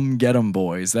the come get 'em,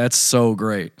 boys. That's so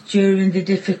great. During the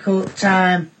difficult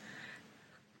time.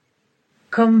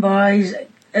 Come, boys.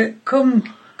 Come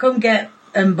get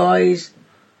 'em, boys.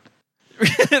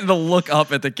 The look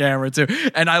up at the camera too.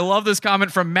 And I love this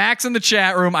comment from Max in the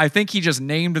chat room. I think he just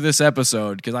named this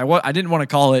episode because I didn't want to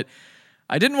call this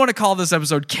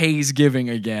episode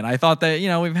Kaysgiving again. I thought that,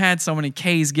 we've had so many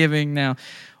Kaysgiving now.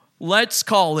 Let's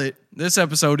call it, this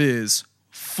episode is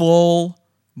full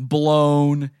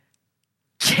blown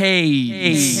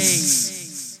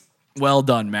Kayds. Well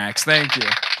done, Max. Thank you.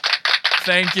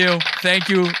 Thank you. Thank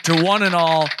you to one and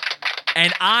all.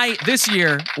 And this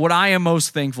year, what I am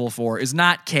most thankful for is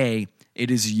not Kay, it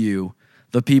is you,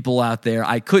 the people out there.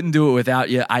 I couldn't do it without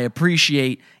you. I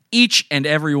appreciate each and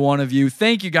every one of you.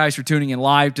 Thank you guys for tuning in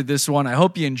live to this one. I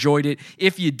hope you enjoyed it.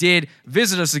 If you did,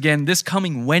 visit us again this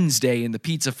coming Wednesday in the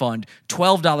Pizza Fund,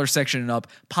 $12 section and up,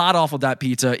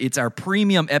 podawful.pizza. It's our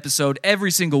premium episode.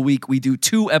 Every single week, we do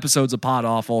 2 episodes of Pod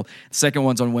Awful. The second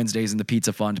one's on Wednesdays in the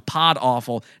Pizza Fund,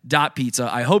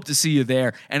 podawful.pizza. I hope to see you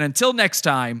there. And until next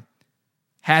time,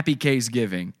 happy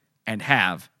Kaysgiving and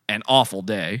have an awful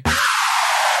day.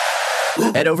 Who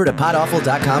Head over to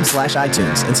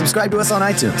podawful.com/iTunes and subscribe to us on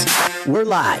iTunes. We're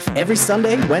live every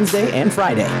Sunday, Wednesday, and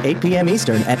Friday, 8 p.m.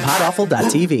 Eastern at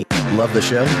podawful.tv. Love the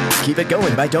show? Keep it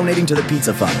going by donating to the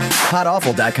Pizza Fund.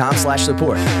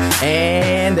 podawful.com/support.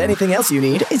 And anything else you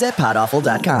need is at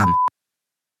podawful.com.